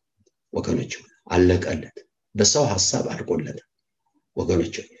ማለት ነው ወገኖች። አለቀለት፣ በሰው ሐሳብ አልቆለት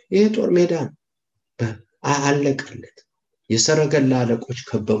ወገኖች። ይሄ ጦር ሜዳ አለቀለት። የሰረገላ አለቆች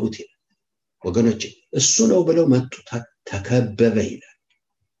ከበቡት ይላል ወገኖች። እሱ ነው ብለው መጡ፣ ተከበበ ይላል።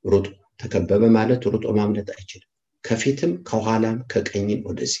 ሩጦ ተከበበ ማለት ሩጦ ማምለጥ አይችልም። ከፊትም ከኋላም ከቀኝም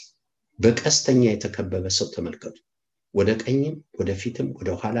ወደዚህ በቀስተኛ የተከበበ ሰው ተመልከቱ። ወደ ቀኝም ወደ ፊትም ወደ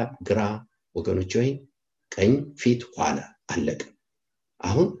ኋላም ግራ ወገኖች ሆይ፣ ቀኝ ፊት ኋላ አለቀ።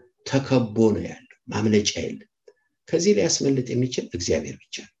 አሁን ተከቦ ነው ያለው፣ ማምለጫ የለም። ከዚህ ሊያስመልጥ የሚችል እግዚአብሔር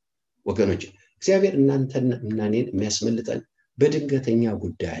ብቻ ወገኖች። እግዚአብሔር እናንተና እኔን የሚያስመልጠን በድንገተኛ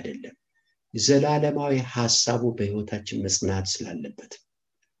ጉዳይ አይደለም። ዘላለማዊ ሐሳቡ በህይወታችን መጽናት ስላለበት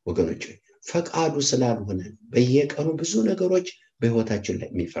ወገኖች፣ ፈቃዱ ስላልሆነ በየቀኑ ብዙ ነገሮች በህይወታችን ላይ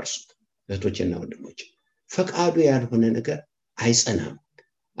የሚፈርሱት እህቶችና ወንድሞች። ፈቃዱ ያልሆነ ነገር አይጸናም።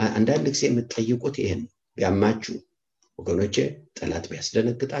 አንዳንድ ጊዜ የምትጠይቁት ይሄን ቢያማችሁ ወገኖቼ፣ ጠላት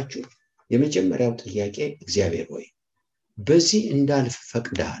ቢያስደነግጣችሁ የመጀመሪያው ጥያቄ እግዚአብሔር ሆይ በዚህ እንዳልፍ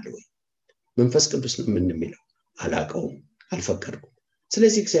ፈቅደሃል ወይ? መንፈስ ቅዱስ ነው ምን የሚለው? አላቀውም፣ አልፈቀድኩም።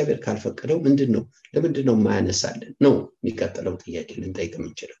 ስለዚህ እግዚአብሔር ካልፈቀደው ምንድነው ለምንድነው የማያነሳልን ነው የሚቀጥለው ጥያቄ ልንጠይቅ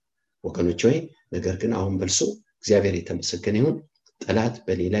የምንችለው ወገኖች ሆይ። ነገር ግን አሁን መልሱ እግዚአብሔር የተመሰገነ ይሁን። ጠላት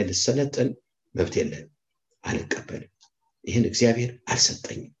በሌላ ልሰለጥን መብት የለም፣ አልቀበልም። ይህን እግዚአብሔር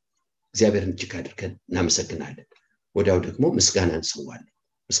አልሰጠኝም። እግዚአብሔርን እጅግ አድርገን እናመሰግናለን። ወዲያው ደግሞ ምስጋናን እንሰዋለን።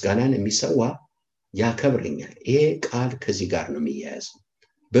 ምስጋናን የሚሰዋ ያከብረኛል። ይሄ ቃል ከዚህ ጋር ነው የሚያያዘው።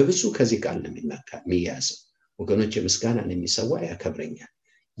 በብዙ ከዚህ ቃል ነው የሚያያዘው ወገኖች። ምስጋናን የሚሰዋ ያከብረኛል።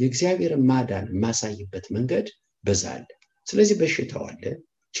 የእግዚአብሔርን ማዳን የማሳይበት መንገድ በዛ አለ። ስለዚህ በሽታው አለ፣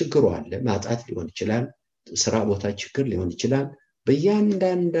 ችግሩ አለ፣ ማጣት ሊሆን ይችላል፣ ስራ ቦታ ችግር ሊሆን ይችላል።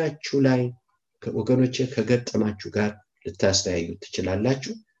 በእያንዳንዳችሁ ላይ ወገኖቼ ከገጠማችሁ ጋር ልታስተያዩ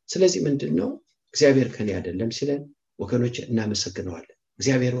ትችላላችሁ። ስለዚህ ምንድነው እግዚአብሔር ከኔ አይደለም ሲለን ወገኖቼ እናመሰግነዋለን።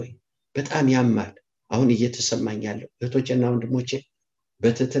 እግዚአብሔር ሆይ በጣም ያማል አሁን እየተሰማኝ ያለው እህቶቼና ወንድሞቼ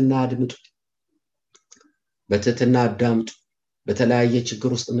በትህትና አድምጡ፣ በትህትና አዳምጡ። በተለያየ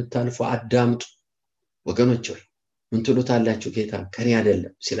ችግር ውስጥ የምታልፉ አዳምጡ ወገኖቼ። ሆይ ምን ትሉታላችሁ? ጌታ ከኔ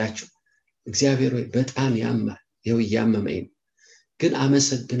አይደለም ሲላችሁ እግዚአብሔር ሆይ በጣም ያማል፣ ይኸው እያመመኝ ግን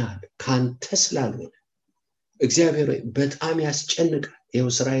አመሰግናለሁ ካንተ ስላልሆነ። እግዚአብሔር ሆይ በጣም ያስጨንቃል፣ ይኸው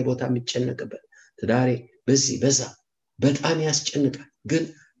ስራዬ ቦታ የሚጨነቅበት ትዳሬ በዚህ በዛ በጣም ያስጨንቃል፣ ግን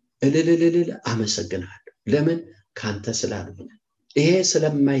እልልልል አመሰግናለሁ። ለምን? ካንተ ስላልሆነ። ይሄ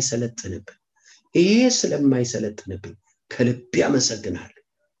ስለማይሰለጥንብኝ ከልቤ አመሰግናለሁ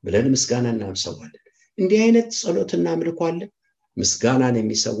ብለን ምስጋና እናምሰዋለን። እንዲህ አይነት ጸሎትና አምልኮ አለ። ምስጋናን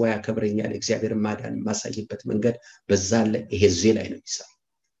የሚሰዋ ያከብረኛል። እግዚአብሔር ማዳን ማሳይበት መንገድ በዛለ ይሄ እዚህ ላይ ነው የሚሰራው።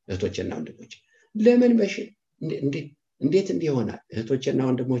 እህቶቼና ወንድሞቼ ለምን እንዴት እንዲሆናል? እህቶቼና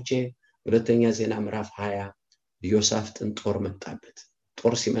ወንድሞቼ ሁለተኛ ዜና ምዕራፍ 20 ኢዮሳፍጥን ጦር መጣበት።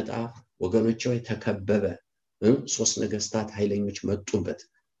 ጦር ሲመጣ ወገኖቼ ሆይ ተከበበ። 3 ነገስታት ኃይለኞች መጡበት።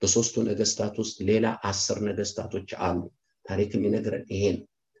 በሶስቱ ነገስታት ውስጥ ሌላ 10 ነገስታቶች አሉ። ታሪክ የሚነግረን ይሄ ነው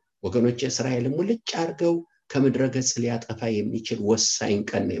ወገኖቼ። እስራኤልን ሙልጭ አድርገው ከምድረ ገጽ ሊያጠፋ የሚችል ወሳኝ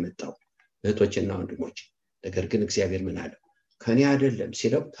ቀን ነው የመጣው እህቶቼና ወንድሞቼ። ነገር ግን እግዚአብሔር ምን አለው? ከኔ አይደለም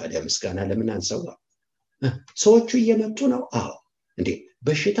ሲለው ታዲያ ምስጋና ለምን አንሰዋ? ሰዎቹ እየመጡ ነው። አዎ እንዴ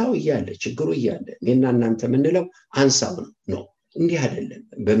በሽታው እያለ ችግሩ እያለ እኔና እናንተ ምንለው አንሳው ነው። እንዲህ አይደለም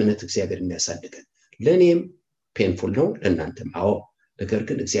በእምነት እግዚአብሔር የሚያሳድገን። ለኔም ፔንፉል ነው ለእናንተም። አዎ ነገር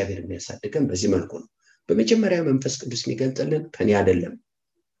ግን እግዚአብሔር የሚያሳድገን በዚህ መልኩ ነው። በመጀመሪያ መንፈስ ቅዱስ የሚገልጥልን ከኔ አይደለም።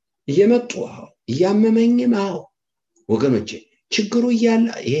 እየመጡ አዎ እያመመኝም አዎ ወገኖቼ ችግሩ እያለ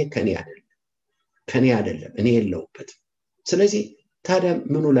ይሄ ከኔ አይደለም፣ እኔ የለውበትም። ስለዚህ ታዲያ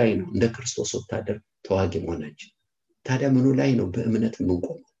ምኑ ላይ ነው እንደ ክርስቶስ ወታደር ተዋጊ መሆናችን? ታዲያ ምኑ ላይ ነው በእምነት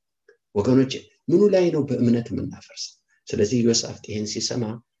የምንቆመው ወገኖቼ? ምኑ ላይ ነው በእምነት የምናፈርሰው? ስለዚህ ኢዮሳፍጥ ይሄን ሲሰማ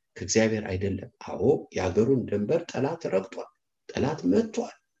ከእግዚአብሔር አይደለም። አዎ የሀገሩን ድንበር ጠላት ረግጧል፣ ጠላት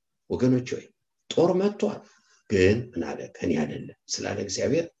መጥቷል ወገኖቼ፣ ወይ ጦር መጥቷል። ግን ምን አለ? ከኔ አይደለም ስላለ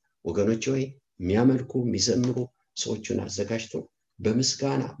እግዚአብሔር ወገኖቼ ወይ የሚያመልኩ የሚዘምሩ ሰዎችን አዘጋጅቶ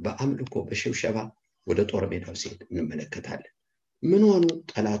በምስጋና በአምልኮ በሽብሸባ ወደ ጦር ሜዳው ሲሄድ እንመለከታለን። ምን ሆኑ?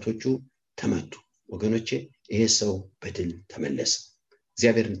 ጠላቶቹ ተመቱ ወገኖቼ። ይሄ ሰው በድል ተመለሰ።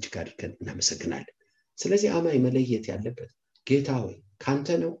 እግዚአብሔርን እጅግ አድርገን እናመሰግናለን። ስለዚህ አማኝ መለየት ያለበት ጌታ ሆይ ካንተ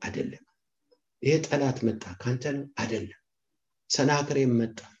ነው አይደለም። ይሄ ጠላት መጣ ካንተ ነው አይደለም። ሰናክሬም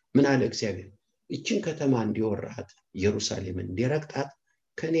መጣ ምን አለ እግዚአብሔር? ይችን ከተማ እንዲወራት ኢየሩሳሌምን እንዲረግጣት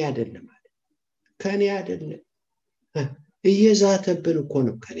ከኔ አይደለም አለ። ከኔ አይደለም። እየዛተብን እኮ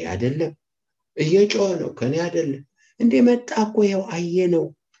ነው፣ ከኔ አይደለም። እየጮኸ ነው፣ ከኔ አይደለም። እንደ መጣ እኮ ይኸው አየነው።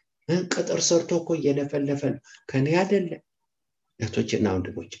 ቅጥር ሰርቶ እኮ እየለፈለፈ ነው፣ ከኔ አይደለም። እህቶቼና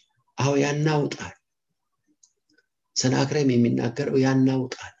ወንድሞቼ አዎ ያናውጣል። ሰናክሬም የሚናገረው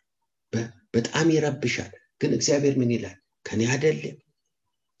ያናውጣል፣ በጣም ይረብሻል። ግን እግዚአብሔር ምን ይላል? ከኔ አይደለም።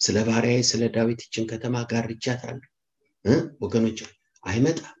 ስለ ባሪያዬ ስለ ዳዊት ይችን ከተማ ጋርጃታለሁ። ወገኖቼ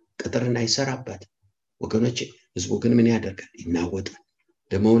አይመጣም፣ ቅጥርን አይሰራባት ወገኖቼ። ህዝቡ ግን ምን ያደርጋል? ይናወጣል።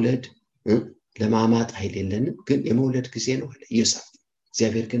 ለመውለድ ለማማጥ ኃይል የለንም፣ ግን የመውለድ ጊዜ ነው አለ ኢዮሳፍጥ።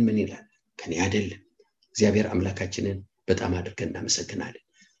 እግዚአብሔር ግን ምን ይላል? ከኔ አይደለም። እግዚአብሔር አምላካችንን በጣም አድርገን እናመሰግናለን።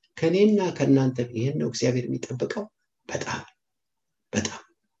 ከኔና ከናንተ ይሄን ነው እግዚአብሔር የሚጠብቀው። በጣም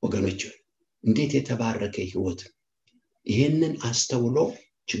ወገኖቼ እንዴት የተባረከ ህይወት! ይሄንን አስተውሎ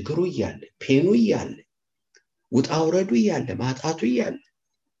ችግሩ እያለ ፔኑ እያለ ውጣውረዱ እያለ ማጣቱ እያለ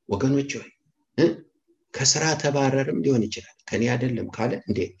ወገኖቼ ከስራ ተባረርም ሊሆን ይችላል። ከኔ አይደለም ካለ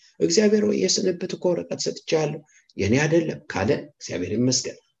እንዴ እግዚአብሔር ወይ የስንብት እኮ ወረቀት ሰጥቻለሁ የኔ አይደለም ካለ እግዚአብሔር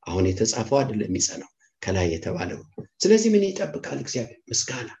ይመስገን። አሁን የተጻፈው አይደለም የሚጸናው ከላይ የተባለው። ስለዚህ ምን ይጠብቃል እግዚአብሔር?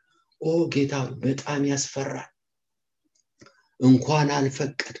 ምስጋና። ኦ ጌታ በጣም ያስፈራል። እንኳን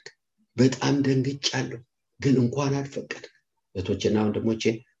አልፈቀድክ። በጣም ደንግጫለሁ፣ ግን እንኳን አልፈቀድክ። እህቶቼና ወንድሞቼ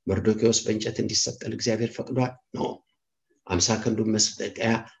መርዶክዮስ በእንጨት እንዲሰቀል እግዚአብሔር ፈቅዷል ነው። 50 ክንዱን መስቀያ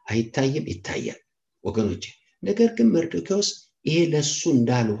አይታይም? ይታያል ወገኖቼ። ነገር ግን መርዶክዮስ ይሄ ለሱ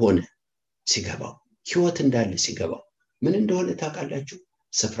እንዳልሆነ ሲገባው፣ ህይወት እንዳለ ሲገባው ምን እንደሆነ ታውቃላችሁ?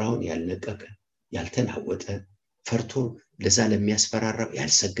 ስፍራውን ያልለቀቀ ያልተናወጠ ፈርቶ ለዛ ለሚያስፈራራው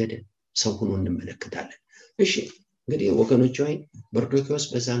ያልሰገደ ሰው ሆኖ እንመለከታለን። እሺ እንግዲህ ወገኖች ሆይ መርዶክዮስ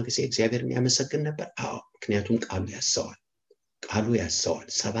በዛን ጊዜ እግዚአብሔርን ያመሰግን ነበር። አዎ፣ ምክንያቱም ቃሉ ያሰዋል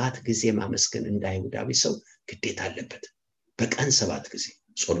 7 ጊዜ ማመስገን እንደ አይሁዳዊ ሰው ግዴታ አለበት። በቀን 7 ጊዜ፣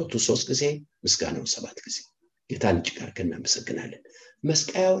 ጸሎቱ 3 ጊዜ፣ ምስጋናው 7 ጊዜ። ጌታን እጅግ አድርገን እናመሰግናለን።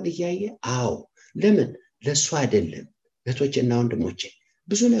 መስቀያውን እያየ አዎ፣ ለምን ለሱ አይደለም? እህቶችና ወንድሞቼ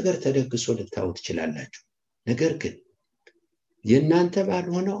ብዙ ነገር ተደግሶ ልታዩ ትችላላችሁ። ነገር ግን የእናንተ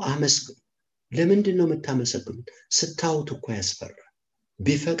ባልሆነው አመስግኑ። ለምንድን ነው የምታመሰግኑት? ስታዩት እኮ ያስፈራል።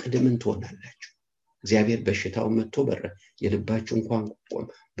 ቢፈቅድ ምን ትሆናላችሁ? እግዚአብሔር በሽታው መጥቶ የልባችሁ እንኳን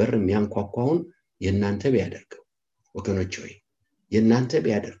በር የሚያንኳኳውን የእናንተ ቢያደርገው፣ ወገኖች ሆይ የእናንተ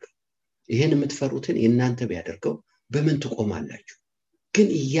ቢያደርገው፣ ይህን የምትፈሩትን የእናንተ ቢያደርገው በምን ትቆማላችሁ? ግን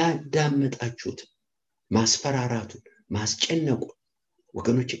እያዳመጣችሁት ማስፈራራቱን ማስጨነቁን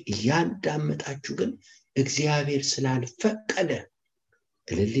ወገኖች እያዳመጣችሁ ግን እግዚአብሔር ስላልፈቀደ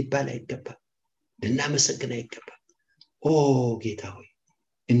እልል ሊባል አይገባም፣ ልናመሰግን አይገባም። ኦ ጌታ ሆይ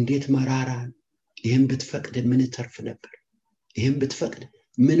እንዴት መራራ! ይህን ብትፈቅድ ምን ተርፍ ነበር? ይህን ብትፈቅድ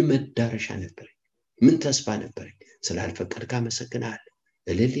ምን መዳረሻ ነበር? ምን ተስፋ ነበር? ስላልፈቀድክ አመሰግናለሁ።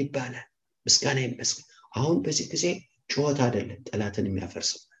 እልል ይባላል፣ ምስጋና ይመስገን። አሁን በዚህ ጊዜ ጩኸት አይደለም ጠላትን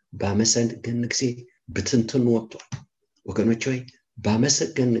የሚያፈርሰው። ባመሰገን ጊዜ ብትንትን ወጥቷል። ወገኖች ሆይ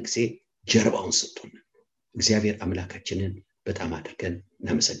ባመሰገን ጊዜ ጀርባውን ሰጥቶን እግዚአብሔር አምላካችንን በጣም አድርገን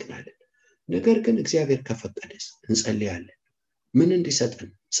እናመሰግናለን። ነገር ግን እግዚአብሔር ከፈቀደስ እንጸልያለን። ምን እንዲሰጠን?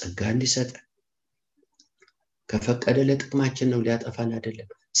 ጸጋ እንዲሰጠን ከፈቀደ ለጥቅማችን ነው፣ ሊያጠፋን አይደለም።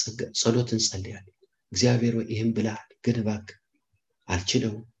 ጸሎት እንጸልያለን። እግዚአብሔር ወይ ይህን ብለሃል፣ ግን እባክህ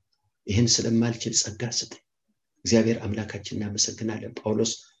አልችለውም፣ ይህን ስለማልችል ጸጋ ስጠኝ። እግዚአብሔር አምላካችን እናመሰግናለን።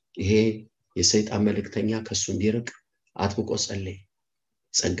 ጳውሎስ ይሄ የሰይጣን መልእክተኛ ከሱ እንዲርቅ አጥብቆ ጸለየ።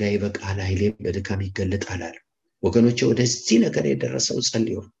 ጸጋ ይበቃል፣ ኃይሌም በድካም ይገለጣል አለ። ወገኖቼ ወደዚህ ነገር የደረሰው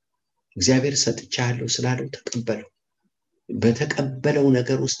ጸልዮ እግዚአብሔር ሰጥቻለሁ ስላለው ተቀበለው። በተቀበለው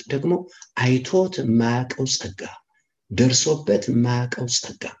ነገር ውስጥ ደግሞ አይቶት የማያውቀው ጸጋ፣ ደርሶበት የማያውቀው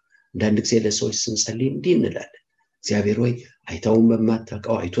ጸጋ። አንዳንድ ጊዜ ለሰዎች ስንጸልይ እንዲህ እንላለን፣ እግዚአብሔር ወይ አይታውን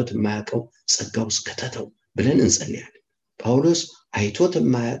በማታውቀው አይቶት የማያውቀው ጸጋ ውስጥ ከተተው ብለን እንጸልያለን። ጳውሎስ አይቶት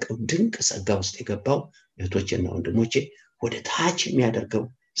የማያውቀው ድንቅ ጸጋ ውስጥ የገባው እህቶቼና ወንድሞቼ ወደ ታች የሚያደርገው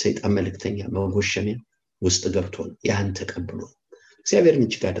ሰይጣን መልእክተኛ መጎሸሚያ ውስጥ ገብቶ ነው። ያን ተቀብሎ እግዚአብሔርን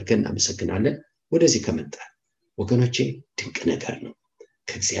እጅግ አድርገን እናመሰግናለን። ወደዚህ ከመጣ ወገኖቼ ድንቅ ነገር ነው።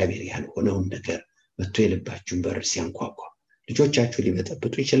 ከእግዚአብሔር ያልሆነውን ነገር መጥቶ የልባችሁን በር ሲያንኳኳ ልጆቻችሁ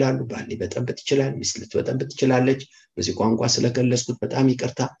ሊበጠብጡ ይችላሉ፣ ባል ሊበጠብጥ ይችላል፣ ሚስት ልትበጠብጥ ትችላለች። በዚህ ቋንቋ ስለገለጽኩት በጣም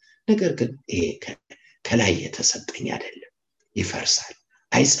ይቅርታ። ነገር ግን ይሄ ከላይ የተሰጠኝ አይደለም፣ ይፈርሳል፣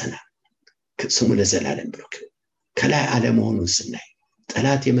 አይጸናም፣ ስሙ ለዘላለም ብሩክ። ከላይ አለመሆኑን ስናይ፣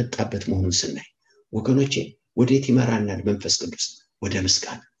 ጠላት የመጣበት መሆኑን ስናይ ወገኖቼ ወዴት ይመራናል መንፈስ ቅዱስ? ወደ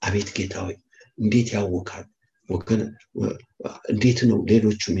ምስጋና። አቤት ጌታ ሆይ እንዴት ያወካሉ ወገን! እንዴት ነው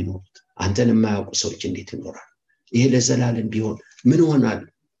ሌሎቹ የሚኖሩት? አንተን የማያውቁ ሰዎች እንዴት ይኖራሉ? ይሄ ለዘላለም ቢሆን ምን ሆናሉ?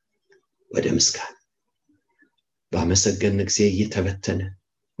 ወደ ምስጋና። ባመሰገን ጊዜ እየተበተነ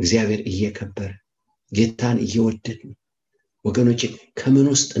እግዚአብሔር እየከበረ ጌታን እየወደድን ወገኖቼ ከምን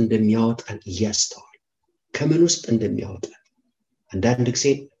ውስጥ እንደሚያወጣን እያስተዋል ከምን ውስጥ እንደሚያወጣን። አንዳንድ ጊዜ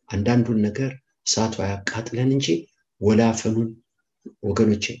አንዳንዱን ነገር እሳቱ ያቃጥለን እንጂ ወላፈኑን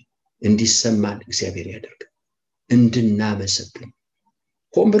ወገኖቼ እንዲሰማን እግዚአብሔር ያደርጋል። እንድናመሰግን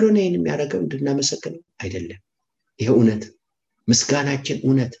ሆን ብሎ ነው የሚያደርገው፣ እንድናመሰግን አይደለም። ይሄ እውነት ምስጋናችን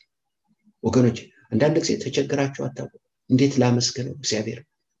እውነት ወገኖቼ። አንዳንድ ጊዜ ተቸግራችሁ አታውቁ እንዴት ላመስግነው እግዚአብሔር።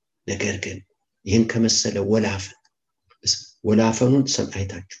 ነገር ግን ይህን ከመሰለ ወላፈኑን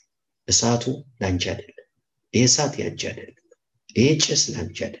ሰማይታችሁ እሳቱ ላንቺ አይደለም፣ ይሄ እሳት ያንቺ አይደለም፣ ይሄ ጭስ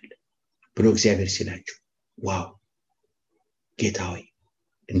ላንቺ አይደለም ብሎ እግዚአብሔር ሲላችሁ ዋው ጌታ ሆይ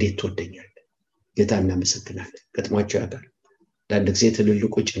እንዴት ትወደኛለህ! ጌታ እናመሰግናለን። ገጥሟችሁ ያውቃል? አንዳንድ ጊዜ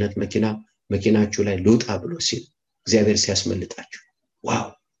ትልልቁ ጭነት መኪናችሁ ላይ ልውጣ ብሎ ሲል እግዚአብሔር ሲያስመልጣችሁ ዋው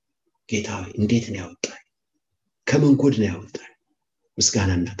ጌታ ሆይ እንዴት ነው ያወጣኝ! ከምን ጉድ ነው ያወጣኝ!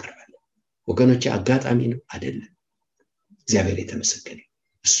 ምስጋና እናቀርባለን ወገኖቼ። አጋጣሚ ነው አይደለም። እግዚአብሔር የተመሰገነ።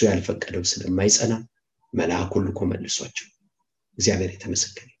 እሱ ያልፈቀደው ስለማይጸና መልአኩን ልኮ መልሷቸው። እግዚአብሔር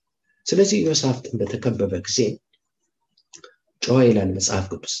የተመሰገነ። ስለዚህ ዮሳፍጥን በተከበበ ጊዜ ጮኸ ይላል መጽሐፍ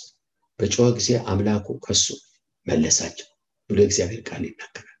ቅዱስ። በጮኸ ጊዜ አምላኩ ከሱ መለሳቸው ብሎ እግዚአብሔር ቃል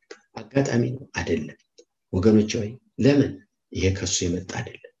ይናገራል። አጋጣሚ ነው አይደለም ወገኖቼ። ወይ ለምን? ይሄ ከሱ የመጣ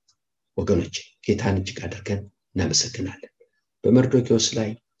አይደለም ወገኖቼ። ጌታን እጅግ አድርገን እናመሰግናለን። በመርዶክዮስ ላይ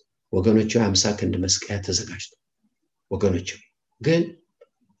ወገኖቼ 50 ክንድ መስቀያ ተዘጋጅቶ ወገኖቼ ግን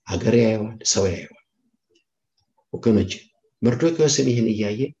አገር ያየዋል፣ ሰው ያየዋል። ወገኖች መርዶክዮስም ይህን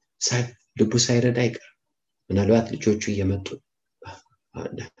እያየ ልቡ ሳይረዳ አይቀርም። ምናልባት ልጆቹ እየመጡ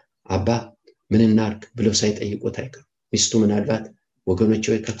አባ ምን እናርግ ብለው ሳይጠይቁት አይቀርም። ሚስቱ ምናልባት ወገኖች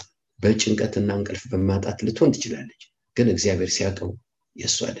ወይ በጭንቀትና እንቅልፍ በማጣት ልትሆን ትችላለች። ግን እግዚአብሔር ሲያውቀው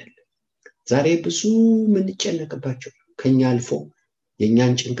የሱ አይደለም። ዛሬ ብዙ የምንጨነቅባቸው ከኛ አልፎ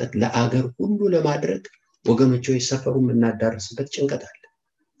የኛን ጭንቀት ለአገር ሁሉ ለማድረግ ወገኖች ወይ ሰፈሩ የምናዳርስበት ጭንቀት አለ።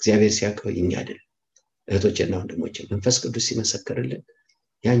 እግዚአብሔር ሲያውቀው የኛ አይደለም። እህቶችና ወንድሞች መንፈስ ቅዱስ ሲመሰክርልን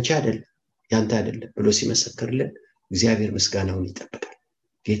ያንቺ አይደለም ያንተ አይደለም ብሎ ሲመሰክርልን እግዚአብሔር ምስጋናውን ይጠብቃል።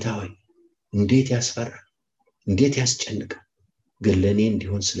 ጌታ ሆይ እንዴት ያስፈራል፣ እንዴት ያስጨንቃል፣ ግን ለኔ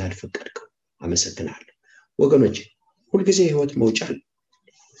እንዲሆን ስላልፈቀድከው አመሰግናለሁ። ወገኖች ሁልጊዜ ህይወት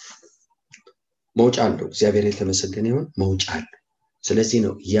መውጫ አለው። እግዚአብሔር የተመሰገነ ይሁን። መውጫ አለ። ስለዚህ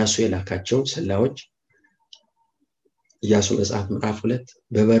ነው ኢያሱ የላካቸው ሰላዮች ኢያሱ መጽሐፍ ምዕራፍ 2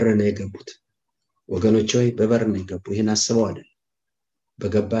 በበር ነው የገቡት። ወገኖች ሆይ በበር ነው የገቡ። ይህን አስበው አይደል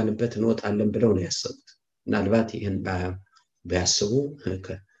በገባንበት እንወጣለን ብለው ነው ያሰቡት። ምናልባት ይህን ባያስቡ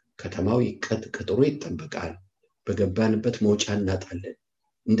ከተማው ቅጥሩ ይጠበቃል፣ በገባንበት መውጫ እናጣለን፣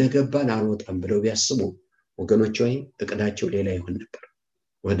 እንደገባን አንወጣም ብለው ቢያስቡ ወገኖች ሆይ እቅዳቸው ሌላ ይሆን ነበር።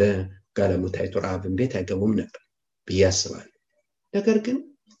 ወደ ጋለሞታይቱ ረዓብን ቤት አይገቡም ነበር ብዬ አስባለሁ። ነገር ግን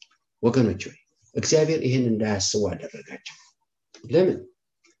ወገኖች ሆይ እግዚአብሔር ይህን እንዳያስቡ አደረጋቸው። ለምን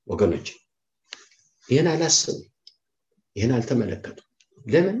ወገኖች ይህን አላስቡ፣ ይህን አልተመለከቱ?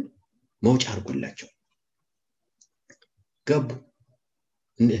 ለምን መውጫ አድርጎላቸው ገቡ።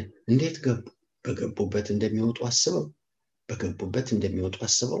 እንዴት ገቡ? በገቡበት እንደሚወጡ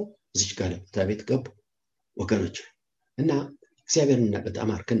አስበው እዚች ጋለሞታ ቤት ገቡ ወገኖች። እና እግዚአብሔርና በጣም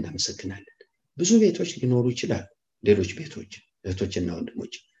አርከን እናመሰግናለን። ብዙ ቤቶች ሊኖሩ ይችላሉ፣ ሌሎች ቤቶች እህቶችና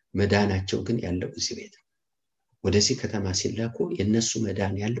ወንድሞች፣ መዳናቸው ግን ያለው እዚህ ቤት። ወደዚህ ከተማ ሲላኩ የነሱ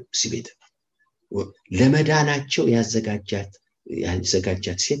መዳን ያለው እዚህ ቤት። ለመዳናቸው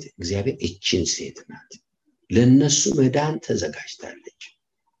ያዘጋጃት ሴት እግዚአብሔር እቺን ሴት ናት። ለነሱ መዳን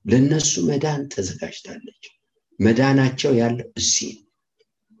ተዘጋጅታለች። መዳናቸው ያለው እዚህ።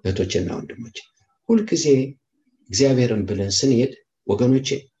 እህቶችና ወንድሞች ሁልጊዜ እግዚአብሔርን ብለን ስንሄድ ወገኖቼ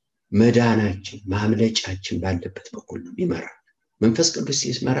መዳናችን ማምለጫችን ባለበት በኩል ነው የሚመራ። መንፈስ ቅዱስ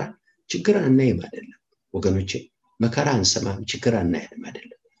ሲመራ ችግር አናይም አይደለም ወገኖቼ፣ መከራ አንሰማም፣ ችግር አናይም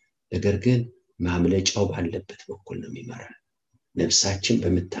አይደለም። ነገር ግን ማምለጫው ባለበት በኩል ነው የሚመራ። ነፍሳችን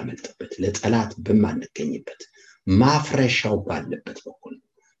በምታመልጥበት፣ ለጠላት በማንገኝበት፣ ማፍረሻው ባለበት በኩል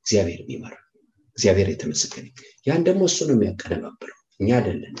እግዚአብሔር የሚመራ። እግዚአብሔር የተመሰገነ። ያን ደግሞ እሱ ነው የሚያቀነባብረው፣ እኛ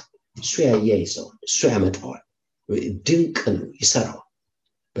አይደለም። እሱ ያያይዘዋል፣ እሱ ያመጣዋል። ድንቅ ነው፣ ይሰራዋል።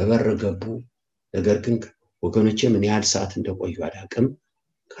 በበር ገቡ። ነገር ግን ወገኖቼ ምን ያህል ሰዓት እንደቆዩ አላውቅም።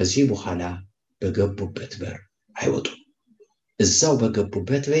 ከዚህ በኋላ በገቡበት በር አይወጡም። እዛው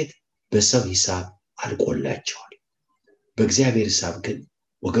በገቡበት ቤት በሰው ሂሳብ አልቆላቸዋል። በእግዚአብሔር ሂሳብ ግን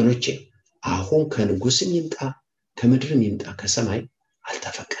ወገኖቼ አሁን ከንጉስም ይምጣ ከምድርም ይምጣ ከሰማይ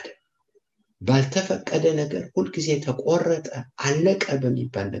አልተፈቀደም። ባልተፈቀደ ነገር ሁልጊዜ ተቆረጠ አለቀ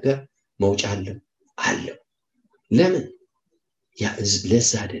በሚባል ነገር መውጫ አለው። ለምን?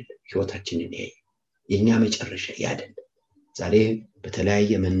 ለዛ አይደለም ህይወታችንን ያይ የኛ መጨረሻ ያደለም። ዛሬ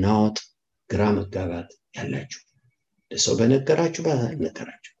በተለያየ መናወጥ ግራ መጋባት ያላችሁ ለሰው በነገራችሁ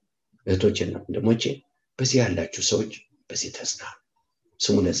ባልነገራችሁ እህቶችና ወንድሞቼ በዚህ ያላችሁ ሰዎች በዚህ ተጽናኑ።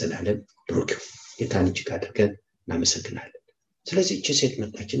 ስሙ ለዘላለም ብሩክ ይሁን። ጌታን እጅግ አድርገን እናመሰግናለን። ስለዚህ እቺ ሴት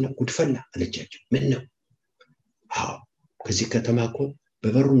መጣችና ጉድፈላ አለቻቸው። ምን ነው? አዎ ከዚህ ከተማ እኮ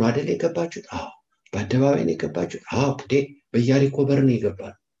በበሩ ነው አይደል የገባችሁት? አዎ በአደባባይ ነው የገባችሁት? አዎ በኢያሪኮ በር ነው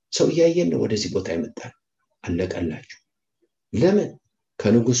የገባነው። ሰው እያየን ነው ወደዚህ ቦታ ይመጣል። አለቀላችሁ። ለምን?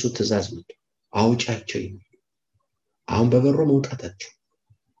 ከንጉሱ ትእዛዝ መጣ። አውጫቸው ይመጣ። አሁን በበሩ መውጣታችሁ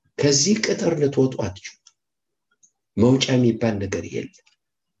ከዚህ ቅጥር ልትወጡ አትችሉ። መውጫ የሚባል ነገር የለም።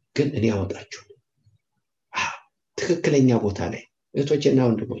 ግን እኔ አወጣችሁ። ትክክለኛ ቦታ ላይ እህቶችና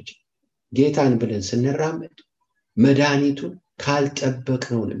ወንድሞች ጌታን ብለን ስንራመድ መድኃኒቱን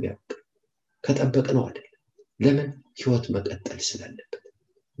ካልጠበቅነው ነው የሚያውቅ። ከጠበቅነው አይደለም። ለምን? ህይወት መቀጠል ስላለበት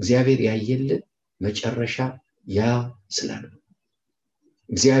እግዚአብሔር ያየልን መጨረሻ ያ ስላለው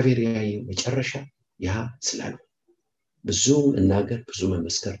እግዚአብሔር ያየው መጨረሻ ያ ስላለው ብዙ እናገር ብዙ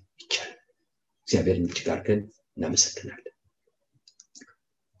መመስከር ይቻላል። እግዚአብሔርን እጅግ አድርገን እናመሰግናለን።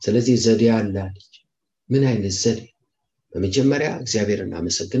 ስለዚህ ዘዴ አለች። ምን አይነት ዘዴ? በመጀመሪያ እግዚአብሔርን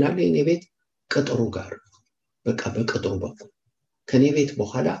እናመሰግናለን። የኔ ቤት ቅጥሩ ጋር በቃ በቅጥሩ በኩል ከኔ ቤት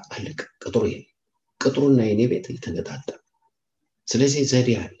በኋላ አለቀ። ቅጥሩ የለም። ቅጥሩና የኔ ቤት ተነጣጣሉ። ስለዚህ ዘዴ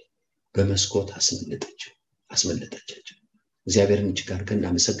አለ። በመስኮት አስመለጠቻቸው። እግዚአብሔርን እጅግ አድርገን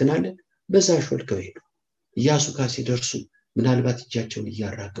እናመሰግናለን። በዛ ሾልከው ሄዱ። ኢያሱ ጋር ሲደርሱ ምናልባት እጃቸውን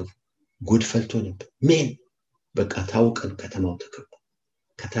እያራገፉ ጉድ ፈልቶ ነበር። ምን በቃ ታውቀን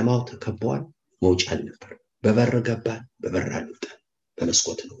ከተማው ተከቧል። መውጫ አልነበር። በበር ገባን፣ በበር አልወጣን፣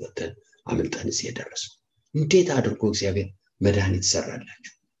 በመስኮት ነው ወጥተን አምልጠን እዚህ የደረስነው። እንዴት አድርጎ እግዚአብሔር መድኃኒት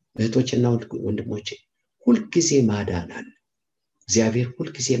ሰራላችሁ እህቶችና ወንድሞቼ። ሁልጊዜ ማዳን አለ። እግዚአብሔር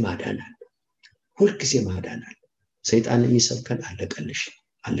ሁልጊዜ ማዳን አለ። ሁልጊዜ ማዳን አለ። ሰይጣን የሚሰብከን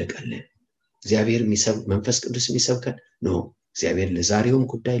አለቀልን። እግዚአብሔር መንፈስ ቅዱስ የሚሰብከን ነው። እግዚአብሔር ለዛሬውም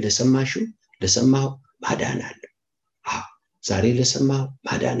ጉዳይ ለሰማው ማዳን አለ። ዛሬ ለሰማው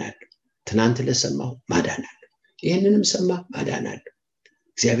ማዳን አለ። ትናንት ለሰማው ማዳን አለ። ይህንንም ሰማ ማዳን አለ።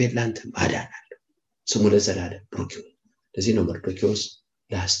 እግዚአብሔር ላንተ ማዳን አለ። ስሙ ለዘላለም ብሩክ ይሁን። ለዚህ ነው መርዶክዮስ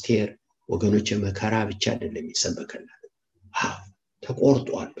ለአስቴር ወገኖች መከራ ብቻ አይደለም የሚሰበከላት።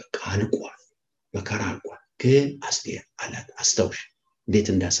 ተቆርጧል፣ በቃ አልቋል፣ መከራ አልቋል። ግን አስቴር አላት አስተውሽ እንዴት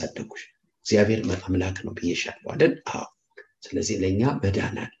እንዳሳደጉሽ እግዚአብሔር አምላክ ነው ብዬሻለሁ አይደል? ስለዚህ ለኛ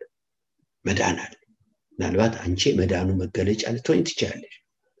መዳን አለ። ምናልባት አንቺ መዳኑ መገለጫ ልትሆኝ ትችላለሽ።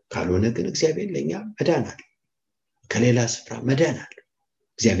 ካልሆነ ግን እግዚአብሔር ለኛ መዳን አለ። ከሌላ ስፍራ መዳን አለ።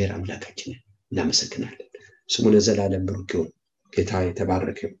 እግዚአብሔር አምላካችንን እናመሰግናለን። ስሙ ለዘላለም ብሩክ ይሁን። ጌታ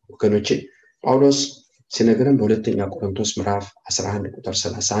የተባረከ ወገኖቼ ጳውሎስ ሲነግረን በሁለተኛ ቆሮንቶስ ምዕራፍ 11 ቁጥር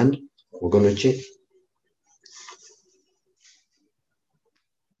 31 ወገኖቼ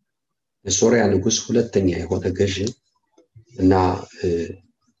የሶሪያ ንጉስ ሁለተኛ የሆነ ገዥ እና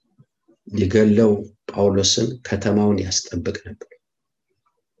ሊገለው ጳውሎስን ከተማውን ያስጠብቅ ነበር።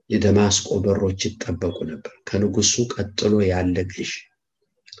 የደማስቆ በሮች ይጠበቁ ነበር። ከንጉሱ ቀጥሎ ያለ ገዥ።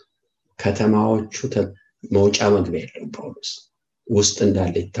 ከተማዎቹ መውጫ መግቢያ የለውም። ጳውሎስ ውስጥ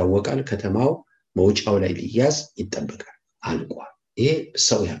እንዳለ ይታወቃል። ከተማው መውጫው ላይ ሊያዝ ይጠበቃል። አልቋል። ይሄ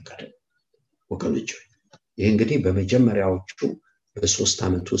ሰው ያቀደ ወገኖች። ይሄ እንግዲህ በመጀመሪያዎቹ በ3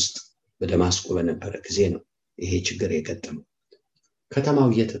 ዓመት ውስጥ በደማስቆ በነበረ ጊዜ ነው ይሄ ችግር የገጠመው። ከተማው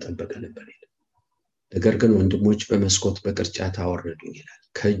እየተጠበቀ ነበር። ነገር ግን ወንድሞች በመስኮት በቅርጫት አወረዱኝ ይላል።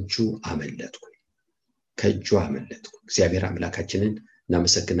 ከእጁ አመለጥኩ። እግዚአብሔር አምላካችንን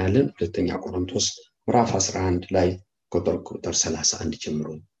እናመሰግናለን። ሁለተኛ ቆሮንቶስ ምዕራፍ 11 ላይ ቁጥር 31 ጀምሮ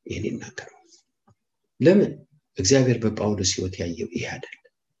ይሄን ይናገራል። ለምን? እግዚአብሔር በጳውሎስ ሕይወት ያየው ይሄ አይደል?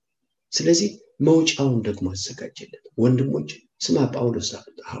 ስለዚህ መውጫውን ደግሞ አዘጋጀለት። ወንድሞች ስማ ጳውሎስ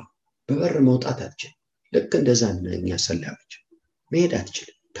አሉት፣ በበር መውጣት አትችልም። ልክ እንደዛ እኛ ሰላዮች መሄድ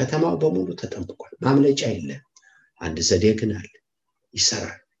አትችልም። ከተማው በሙሉ ተጠብቋል። ማምለጫ የለም። አንድ ዘዴ ግን አለ፣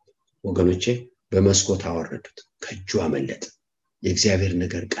 ይሰራል። ወገኖቼ በመስኮት አወረዱት፣ ከእጁ አመለጠ። የእግዚአብሔር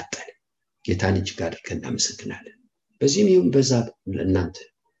ነገር ቀጠለ። ጌታን እጅግ አድርገን እናመሰግናለን። በዚህም ይሁን በዛ እናንተ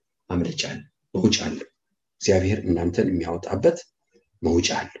ማምለጫ አለ፣ መውጫ አለ። እግዚአብሔር እናንተን የሚያወጣበት መውጫ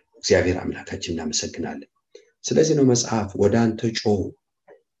አለ። እግዚአብሔር አምላካችን እናመሰግናለን። ስለዚህ ነው መጽሐፍ ወደ አንተ ጮሁ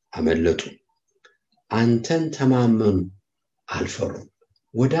አመለጡ፣ አንተን ተማመኑ አልፈሩም።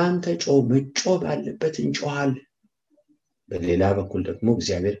 ወደ አንተ ጮህ፣ መጮህ ባለበት እንጮሃለን። በሌላ በኩል ደግሞ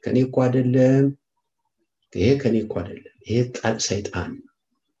እግዚአብሔር ከኔ እኮ አይደለም፣ ይሄ ሰይጣን፣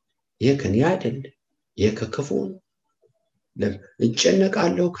 ይሄ ከኔ አይደለም፣ ይሄ ከክፉ ነው።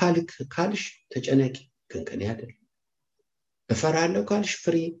 እጨነቃለሁ ካልሽ ተጨነቂ፣ ግን ከኔ አይደለም። እፈራለሁ ካልሽ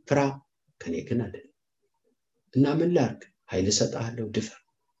ፍራ፣ ከኔ ግን አይደለም። እና ምን ላድርግ? ኃይል እሰጥሃለሁ፣ ድፈር፣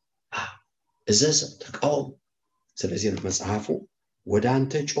 እዘዘው፣ ተቃወም። ስለዚህ ነው መጽሐፉ ወደ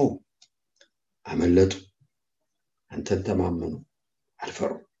አንተ ጮሁ አመለጡ፣ አንተን ተማመኑ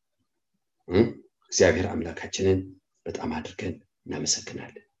አልፈሩም። እግዚአብሔር አምላካችንን በጣም አድርገን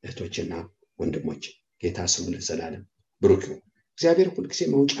እናመሰግናለን። እህቶችና ወንድሞች ጌታ ስሙ ለዘላለም ብሩክ ይሁን። እግዚአብሔር ሁልጊዜ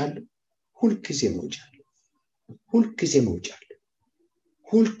መውጫ አለው።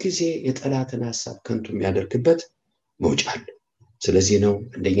 ሁልጊዜ የጠላትን ሐሳብ ከንቱ የሚያደርግበት መውጫ አለው። ስለዚህ ነው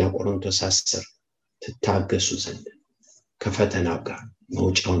አንደኛ ቆሮንቶስ 10 ትታገሱ ዘንድ ከፈተናው ጋር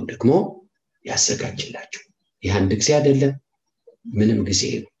መውጫውን ደግሞ ያዘጋጅላችሁ። ይህ አንድ ጊዜ አይደለም፣ ምንም ጊዜ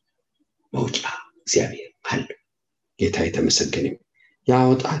ነው። መውጫ እግዚአብሔር አለ። ጌታ የተመሰገነ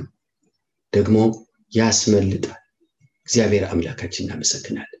ያወጣል፣ ደግሞ ያስመልጣል። እግዚአብሔር አምላካችን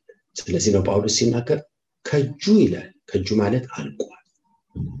እናመሰግናለን። ስለዚህ ነው ጳውሎስ ሲናገር ከእጁ ይላል። ከእጁ ማለት አልቋል፣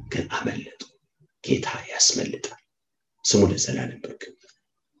 ግን አመለጡ። ጌታ ያስመልጣል። ስሙ ለዘላለም ብሩክ ይሁን።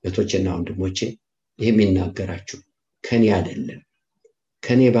 እህቶቼና ወንድሞቼ የሚናገራችሁ ከኔ አይደለም፣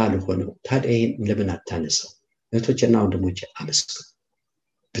 ከኔ ባልሆነው። ታዲያ ይሄን ለምን አታነሳው? እህቶቼና ወንድሞቼ አመስግኑ፣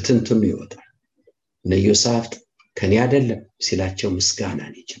 ብትንትኑ ይወጣል። እነ ኢዮሳፍጥ ከኔ አይደለም ሲላቸው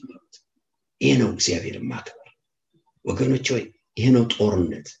ምስጋናን የጀመሩት። ይሄ ነው እግዚአብሔርን ማክበር ወገኖቼ። ወይ ይሄ ነው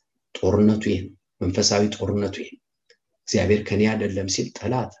ጦርነቱ ይሄ ነው። መንፈሳዊ ጦርነቱ ይሄ ነው። እግዚአብሔር ከኔ አይደለም ሲል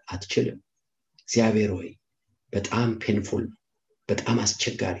ጠላት አትችልም። እግዚአብሔር ወይ በጣም ፔንፉል፣ በጣም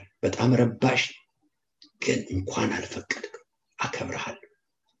አስቸጋሪ፣ በጣም ረባሽ፣ ግን እንኳን አልፈቀድከው አከብርሃለሁ።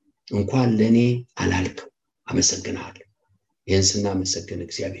 እንኳን ለኔ አላልከው አመሰግናለሁ። ይህን ስናመሰግን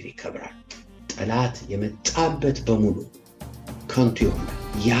እግዚአብሔር ይከብራል። ጠላት የመጣበት በሙሉ ከንቱ ይሆናል፣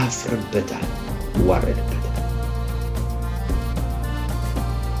 ያፍርበታል፣ ይዋረድበታል።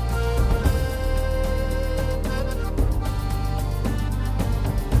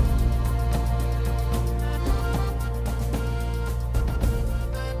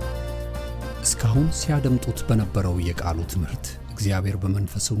 እስካሁን ሲያደምጡት በነበረው የቃሉ ትምህርት እግዚአብሔር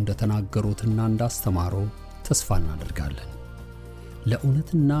በመንፈሱ እንደተናገሩትና እንዳስተማረው ተስፋ እናደርጋለን።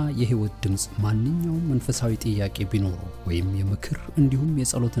 ለእውነትና የሕይወት ድምፅ ማንኛውም መንፈሳዊ ጥያቄ ቢኖሩ ወይም የምክር እንዲሁም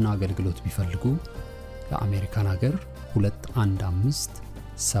የጸሎትን አገልግሎት ቢፈልጉ ለአሜሪካን ሀገር 215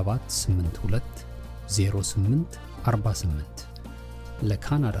 782 0848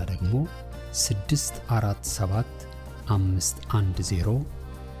 ለካናዳ ደግሞ 647 510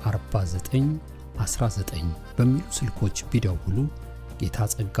 4919 በሚሉ ስልኮች ቢደውሉ ጌታ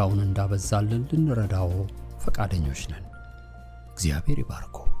ጸጋውን እንዳበዛልን ልንረዳው ፈቃደኞች ነን። እግዚአብሔር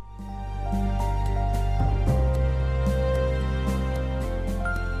ይባርኮ።